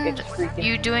happened? It's freaking-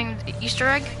 You doing the Easter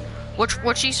egg?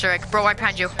 Which Easter egg? Bro, right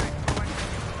behind you.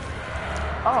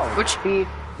 Oh, Which- the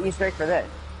Easter egg for this.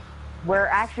 We're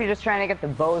actually just trying to get the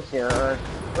bows here, or...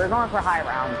 We're going for high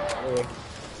rounds, really.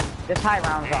 Just high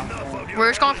rounds on. We're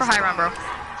just going for high round, bro.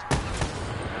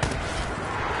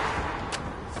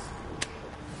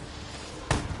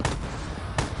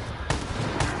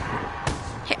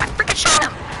 Hey, I freaking shot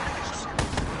him!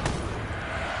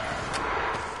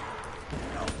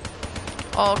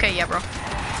 Oh, okay, yeah, bro.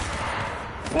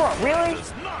 What, really?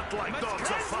 It's not like dogs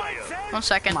of fire. 1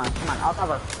 second. Come on, I'll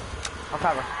cover. I'll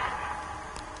cover.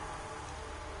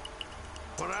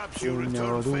 Perhaps you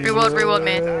return favor. Reload,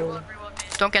 man.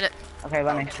 Don't get it. Okay,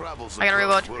 let me. Travels I gotta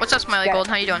across reload. What's up, Smiley Yeah. Gold?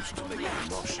 How you doing? worlds to make me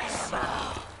nauseous.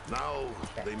 Now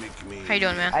they make me. How you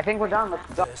doing, man? I think we're done.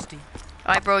 Let's go. Thirsty?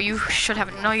 Alright, bro, you should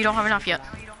have... No, you don't have enough yet.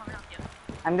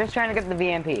 I'm just trying to get the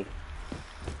VMP.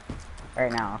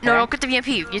 Right now, okay? No, don't get the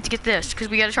VMP. You have to get this, because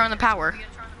we gotta turn on the power.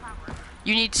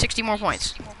 You need 60 more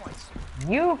points.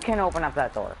 You can open up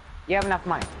that door. You have enough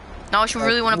money. Now, if you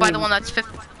really want to buy the one that's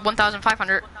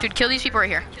 1,500, dude, kill these people right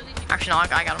here. Actually, no,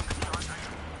 I got them.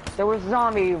 There was a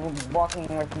zombie walking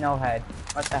with no head.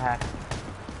 What the heck?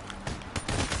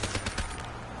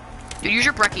 Dude, use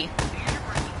your brekkie.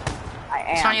 I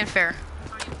It's not am. even fair.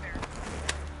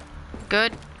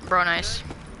 Good, bro, nice.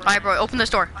 Alright, bro, open this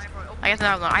door. I got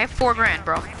another one. I have 4 grand,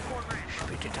 bro.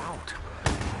 Spit it out.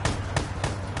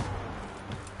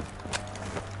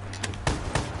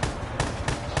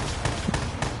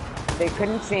 They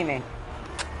couldn't see me.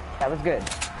 That was good.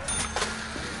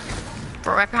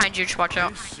 Bro, right behind you, just watch out.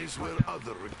 This is where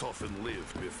other Richtofen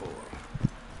lived before.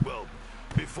 Well,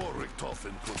 before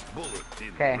Richtofen put bullet in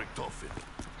Okay. Richtofen.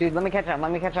 Dude, let me catch up,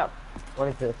 let me catch up. What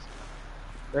is this?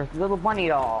 There's a little bunny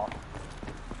doll.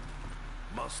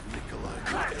 Must Nikolai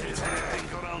put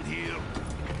anything around here?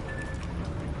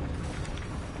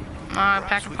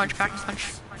 Pack and punch, pack and punch.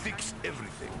 Fix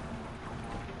everything.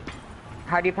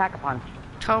 How do you pack a punch?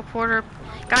 Teleporter.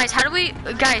 Guys, how do we,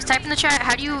 guys, type in the chat,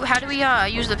 how do we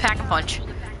use the pack and punch?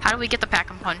 How do we get the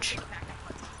pack and punch?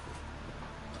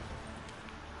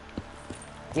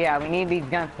 Yeah, we need these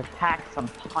guns to pack some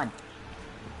punch.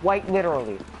 Quite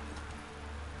literally.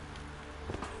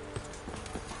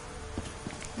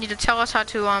 You need to tell us how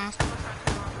to,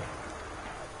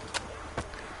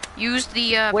 use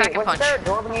the, Wait, pack and was punch. there a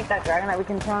door beneath that dragon that we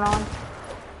can turn on?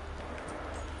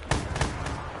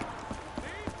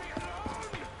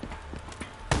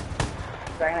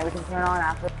 Dragon that we can turn on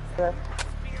after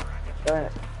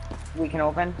this? We can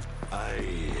open?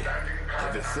 I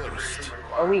have a thirst.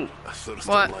 Oh, wait. A thirst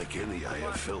What? unlike any I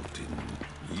have felt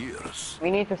in years. We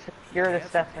need to secure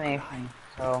this destination,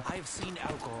 so I have seen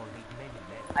alcohol lead many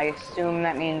men. I assume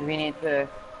that means we need to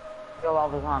kill all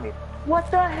the zombies. What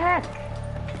the heck?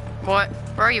 What?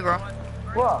 Where are you, bro?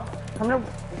 Whoa, come to,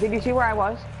 did you see where I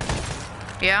was?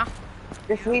 Yeah?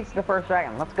 This leads to the first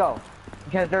dragon, let's go.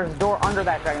 Because there's a door under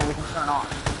that dragon that we can turn on.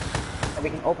 That we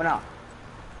can open up.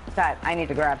 Besides, I need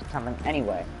to grab something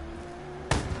anyway.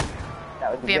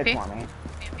 That would be good VMP? for me.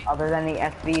 Other than the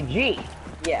SVG.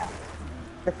 Yeah.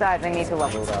 Besides, I need to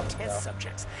level it up. Test So.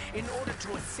 subjects in order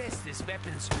to assess this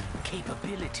weapon's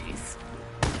capabilities.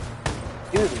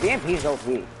 Dude, the VMP's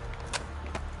OP.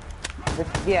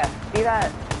 Yeah, see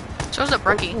that? So is the Go to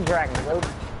Brookie. the dragon. Go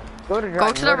to dragon.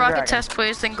 Go to the rocket dragon. test,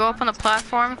 please, then go up on the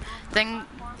platform, then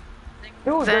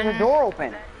Dude, there's then- a door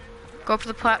open. go up to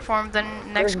the platform, then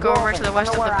next There's go over door to the open. west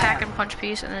I of know the where I pack am. and punch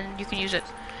piece, and then you can use it.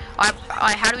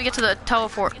 How do we get to the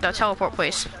teleport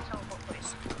place?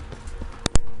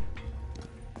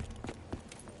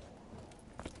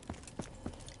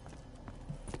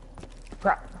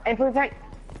 Crap. Infiltrate.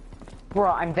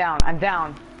 Bro, I'm down. I'm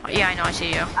down. Yeah, I know, I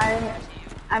see you.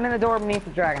 I'm in the door beneath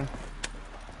the dragon.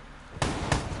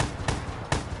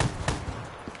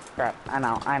 Crap. I'm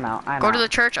out. I'm out. I'm Go out. to the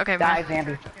church? Okay, Die, man.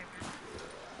 Zambi.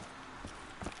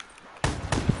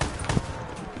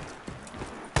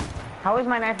 How is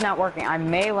my knife not working? I'm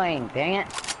meleeing. Dang it.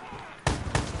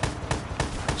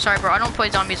 Sorry, bro, I don't play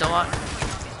zombies a lot.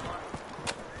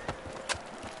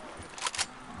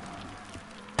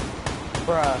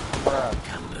 Bruh. Bruh.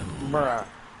 Bruh.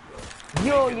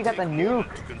 Yo, you got the nuke.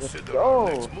 Let's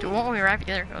go. Dude, won't we wrap?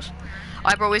 Yeah, there it goes.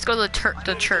 Alright, bro, let's go to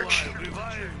the church.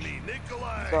 Revive me,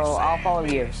 Nikolai. So I'll follow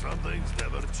you. Something's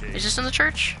never changed. Is this in the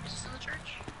church?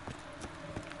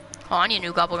 Oh, I need a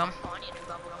new gobblegum.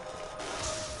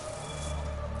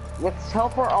 Let's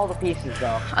teleport all the pieces,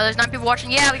 though. There's 9 people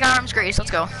watching. Yeah, we got arms grace.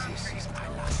 Let's go.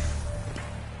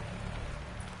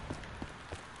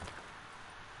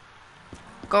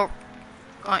 Go.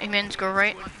 Humans, go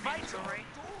right.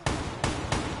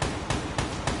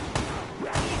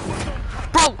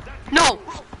 Bro, no!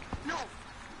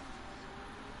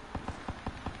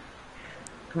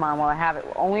 Come on, while I have it.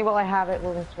 Only while I have it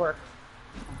will this work.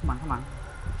 Come on, come on.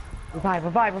 Revive,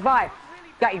 revive, revive!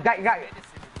 Got you, got you, got you.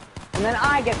 And then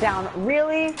I get down.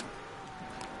 Really?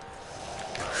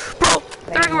 Bro,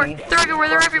 they're everywhere. They're everywhere.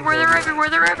 They're everywhere. They're everywhere.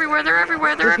 They're everywhere. They're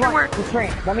everywhere. They're everywhere. Just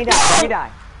train. Let me die. Let me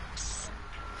die.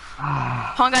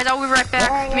 Hold on, guys. I'll be right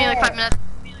back. Give me like 5 minutes.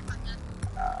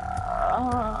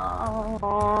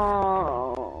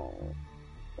 Oh,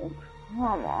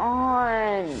 come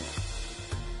on.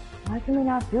 Why can we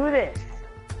not do this?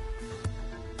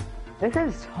 This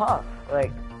is tough.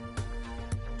 Like,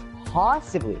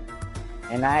 possibly.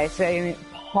 And I say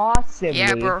possibly.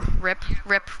 Yeah, bro. Rip,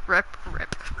 rip, rip,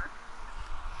 rip.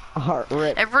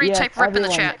 Rip. Everybody Yes, type rip in the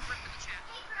everyone. chat.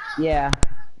 Yeah.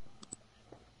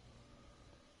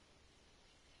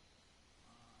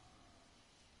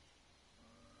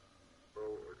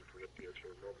 Or just look up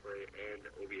PS4 Roleplay and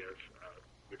OBS,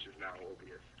 which is now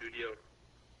OBS Studio.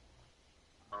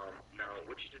 Now,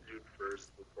 what you should do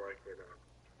first before you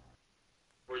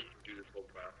can do this whole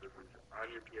process is on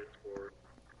your PS4,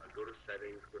 go to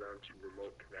settings, go down to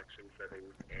remote connection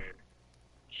settings, and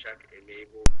check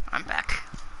enable. I'm back.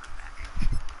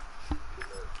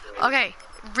 remote play. Okay,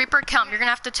 Reaper, come. You're gonna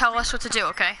have to tell us what to do,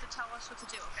 okay?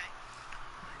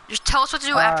 Just tell us what to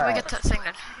do after we get the thing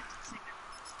done.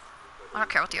 I don't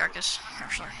care what the arc is,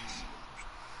 actually.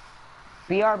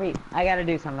 BRB. I gotta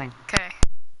do something. Okay.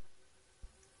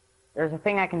 There's a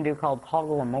thing I can do called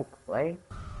toggle remote play.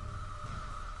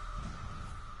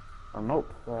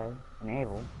 Remote play.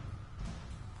 Enable.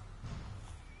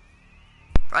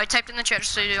 I typed in the chat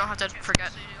just so you don't have to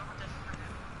forget.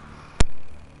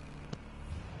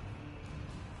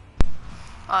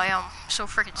 I am so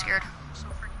freaking scared.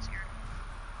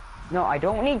 No, I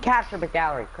don't need capture the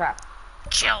gallery. Crap.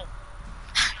 Chill.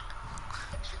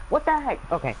 What the heck?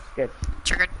 Okay, good.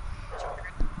 Triggered.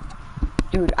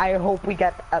 Dude, I hope we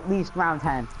get at least round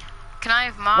 10. Can I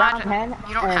have mod? Round 10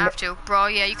 You don't have to. Bro,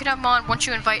 yeah, you can have mod once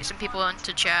you invite some people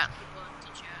into chat.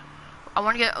 I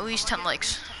want to get at least 10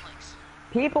 likes.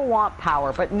 People want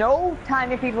power, but no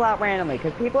timing people out randomly,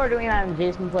 because people are doing that in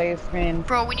Jason Plays stream.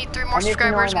 Bro, we need 3 more And it's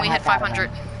subscribers and annoying we the hit heck out of 500.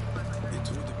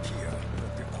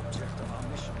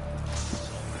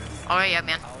 Oh yeah,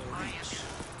 man.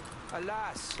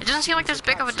 Alas, It doesn't seem like there's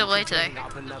big of a delay today.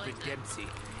 our beloved Dempsey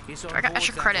is on I got board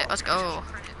extra that credit. Let's go.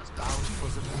 bound for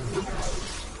the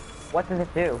What does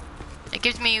it do? It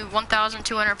gives me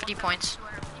 1,250 points.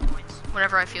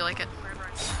 Whenever I feel like it.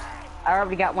 I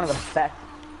already got one of the best.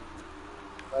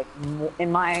 Like,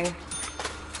 in my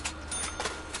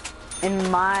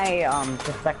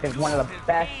perspective, one of the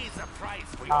best,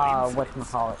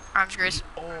 whatchamacallit, Arms Grace.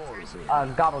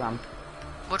 gobblegum.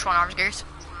 Which one, Arms Grace?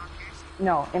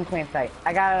 No, in plain sight.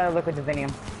 I got a liquid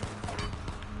divinium.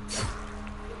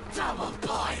 Double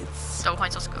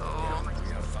points, let's go.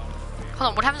 Hold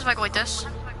on, what happens if I go like this?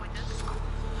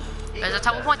 Is it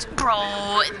double points?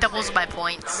 Bro, it doubles my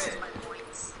points.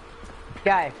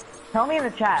 Guys, tell me in the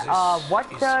chat, what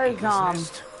does,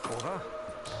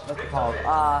 what's it called?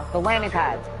 The landing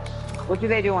pads. What do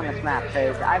they do on this map?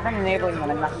 Because I've been enabling them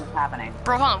and nothing's happening.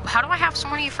 Bro, hold on, how do I have so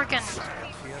many freaking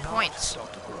points?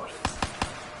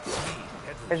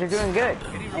 Because you're doing good.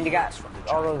 And you got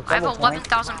all those I have double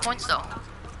 11,000 points though.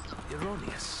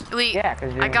 Wait, Yeah,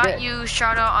 'cause you're I got good. you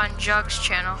shout out on Jug's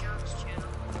channel.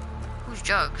 Who's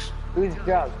Jugs? Who's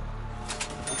Jug?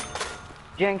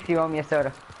 Jinx, you owe me a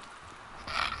soda.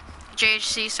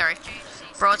 JHC, sorry.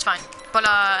 Bro, it's fine. But,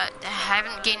 I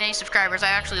haven't gained any subscribers. I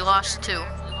actually lost 2.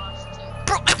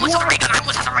 Bro, I almost had the ray gun, I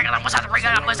almost had the ray gun, I almost had the ray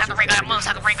gun, I almost had the ray gun, I almost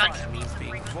had the ray gun.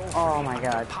 Oh my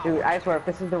god. Dude, I swear, if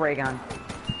this is the ray gun.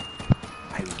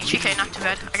 HK, not too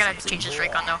bad. I gotta change this ray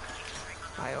gun, though.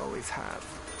 I always have.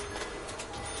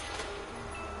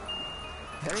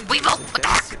 Weevil!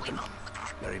 Attack! Weevil!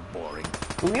 Very boring.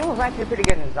 Weevil's actually pretty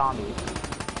good in zombies.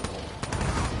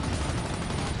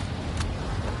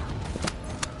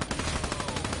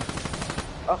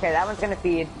 Okay, that one's gonna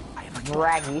feed.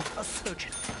 Braggy. A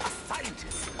surgeon, a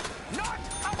scientist, not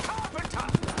a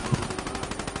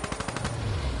carpenter.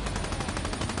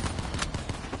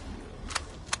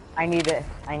 I need it.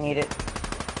 I need it.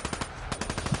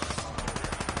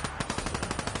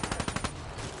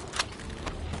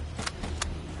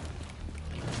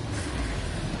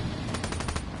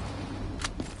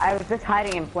 I was just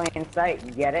hiding in plain sight.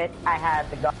 You get it? I had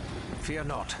the gun. Fear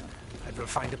not. I will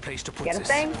find a place to put Get a this.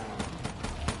 thing?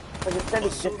 Because it said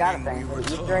it just got a thing. Was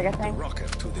it Easter egg, I think?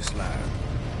 Rocket to this lab.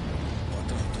 What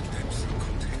does the Dempsey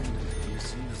contain? We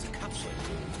see as a capsule.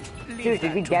 Leave Dude, did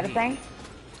that we to get a me. thing?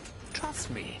 Trust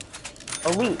me,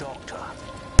 Elite. Doctor.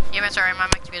 Yeah, man, sorry, my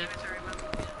mic's muted.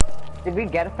 Did we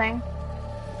get a thing?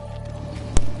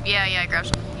 Yeah, I grabbed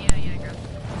some.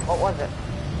 What was it?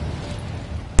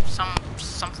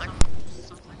 Something.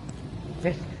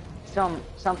 Just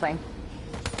something.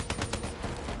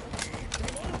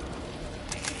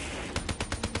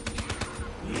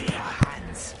 Your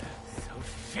hands, so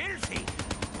filthy.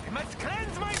 I must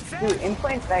cleanse myself. Dude, in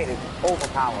plain sight is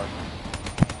overpowered.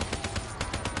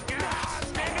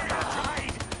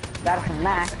 That is from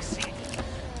Max.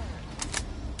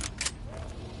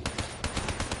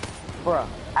 Bruh,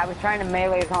 I was trying to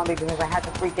melee a zombie because I had to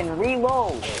freaking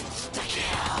reload.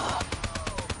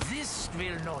 This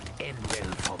will not end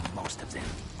well for most of them.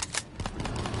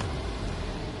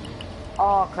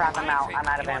 Oh crap, I'm out. I'm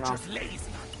out of You are ammo. just lazy.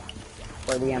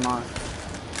 For the MR.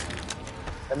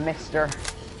 The Mister.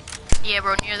 Yeah,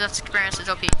 bro, near that experience is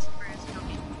OP.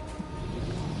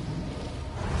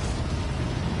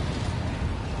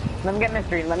 Let me get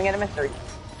mystery. Let me get a mystery.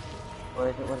 Where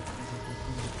is it? What is it?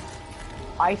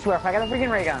 I swear, if I got a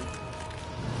freaking ray gun.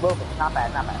 Look, not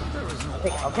bad, not bad. There is no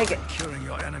I'll take it. Killing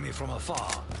your enemy from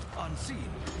afar, unseen.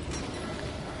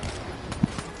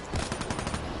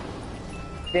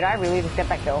 Did I really just get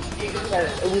that kill?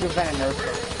 It would have been a nerf.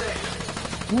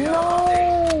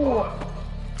 No!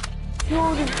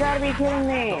 Dude, you've gotta be kidding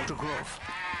me. Dr. Grove,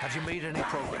 have you made any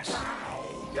progress?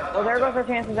 Well, there goes our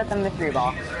chances at the mystery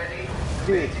ball.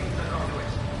 Dude.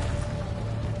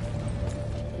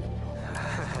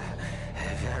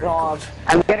 Dog.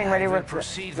 I'm getting ready I will with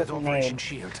proceed the with Operation nade.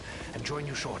 Shield and join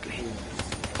you shortly.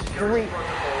 3.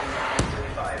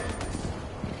 45.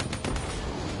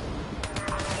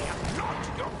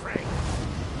 Not your prey.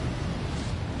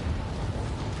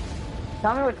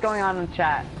 Tell me what's going on in the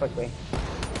chat, quickly.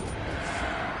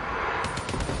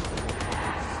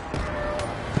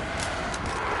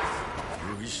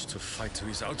 You wish to fight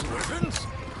without weapons?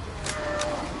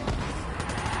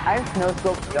 I have no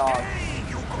scope dog.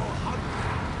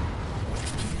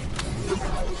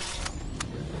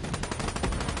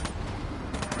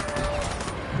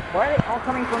 Why are they all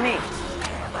coming for me?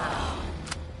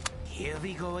 Here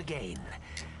we go again.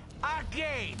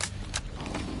 Again!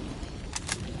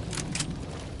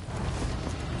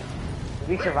 Did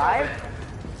we survive?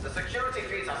 The security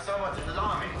feeds are somewhat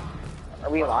alarming. Are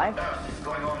we alive? What on earth is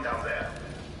going on down there?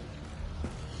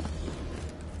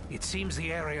 It seems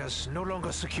the area's no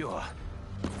longer secure.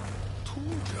 Two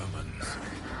Germans.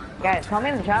 Guys, tell me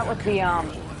in the chat what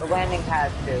the landing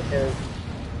pads do, because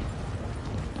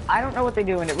I don't know what they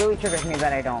do, and it really triggers me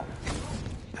that I don't.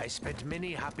 I spent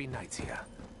many happy nights here,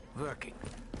 working.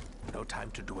 No time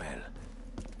to dwell.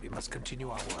 We must continue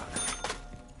our work.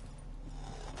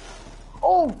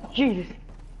 Oh, Jesus.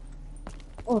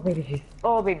 Oh, baby Jesus.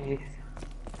 Oh, baby Jesus.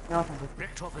 No, thank you.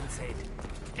 Richthofen said,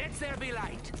 "Let there be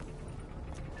light."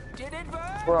 Did it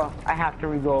work? Bro, I have to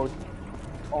reload.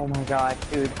 Oh my god,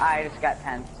 dude. I just got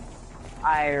tense.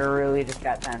 I really just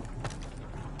got tense.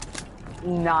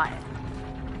 Not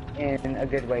in a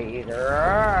good way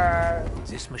either.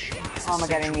 This machine is Oh my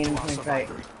god, I essential need to him our to fight.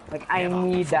 survival. Like, I Never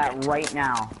need that forget. right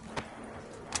now.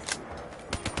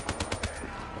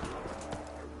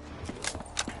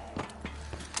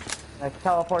 Let's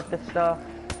teleport this stuff.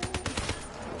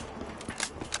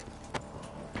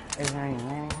 Is there any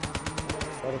landing?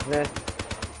 What is this?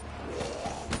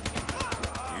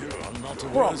 You are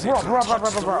not Bro, worthy bro, to bro, bro, touch bro,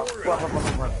 the bro, warrior. bro, bro, bro,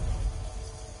 bro, bro. What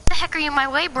the heck are you in my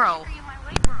way, bro?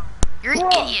 You're an Bro.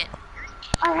 idiot.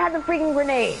 I had the freaking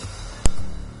grenade.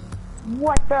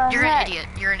 What the You're heck? an idiot.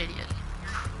 You're an idiot.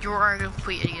 You are a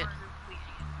complete idiot.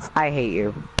 I hate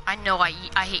you. I know I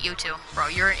hate you too, bro.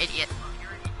 You're an idiot.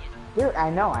 Dude, I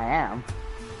know I am.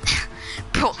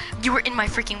 Bro, you were in my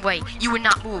freaking way. You would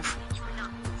not move.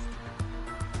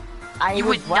 I You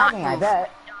was would not lagging, I move.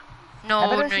 bet. I No,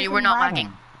 bet it was no, you just were not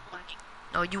lagging. lagging.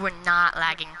 No, you were not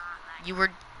lagging. You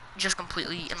were just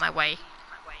completely in my way.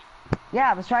 Yeah,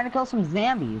 I was trying to kill some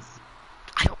zombies.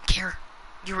 I don't care.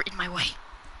 You were in my way.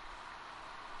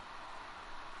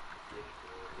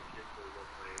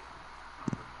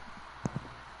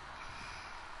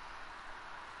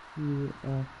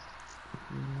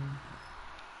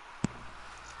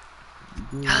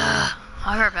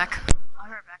 I'll be right back.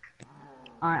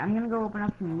 Alright, I'm gonna go open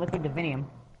up some liquid divinium.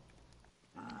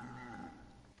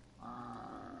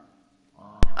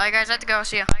 Alright guys, I have to go.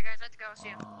 See ya.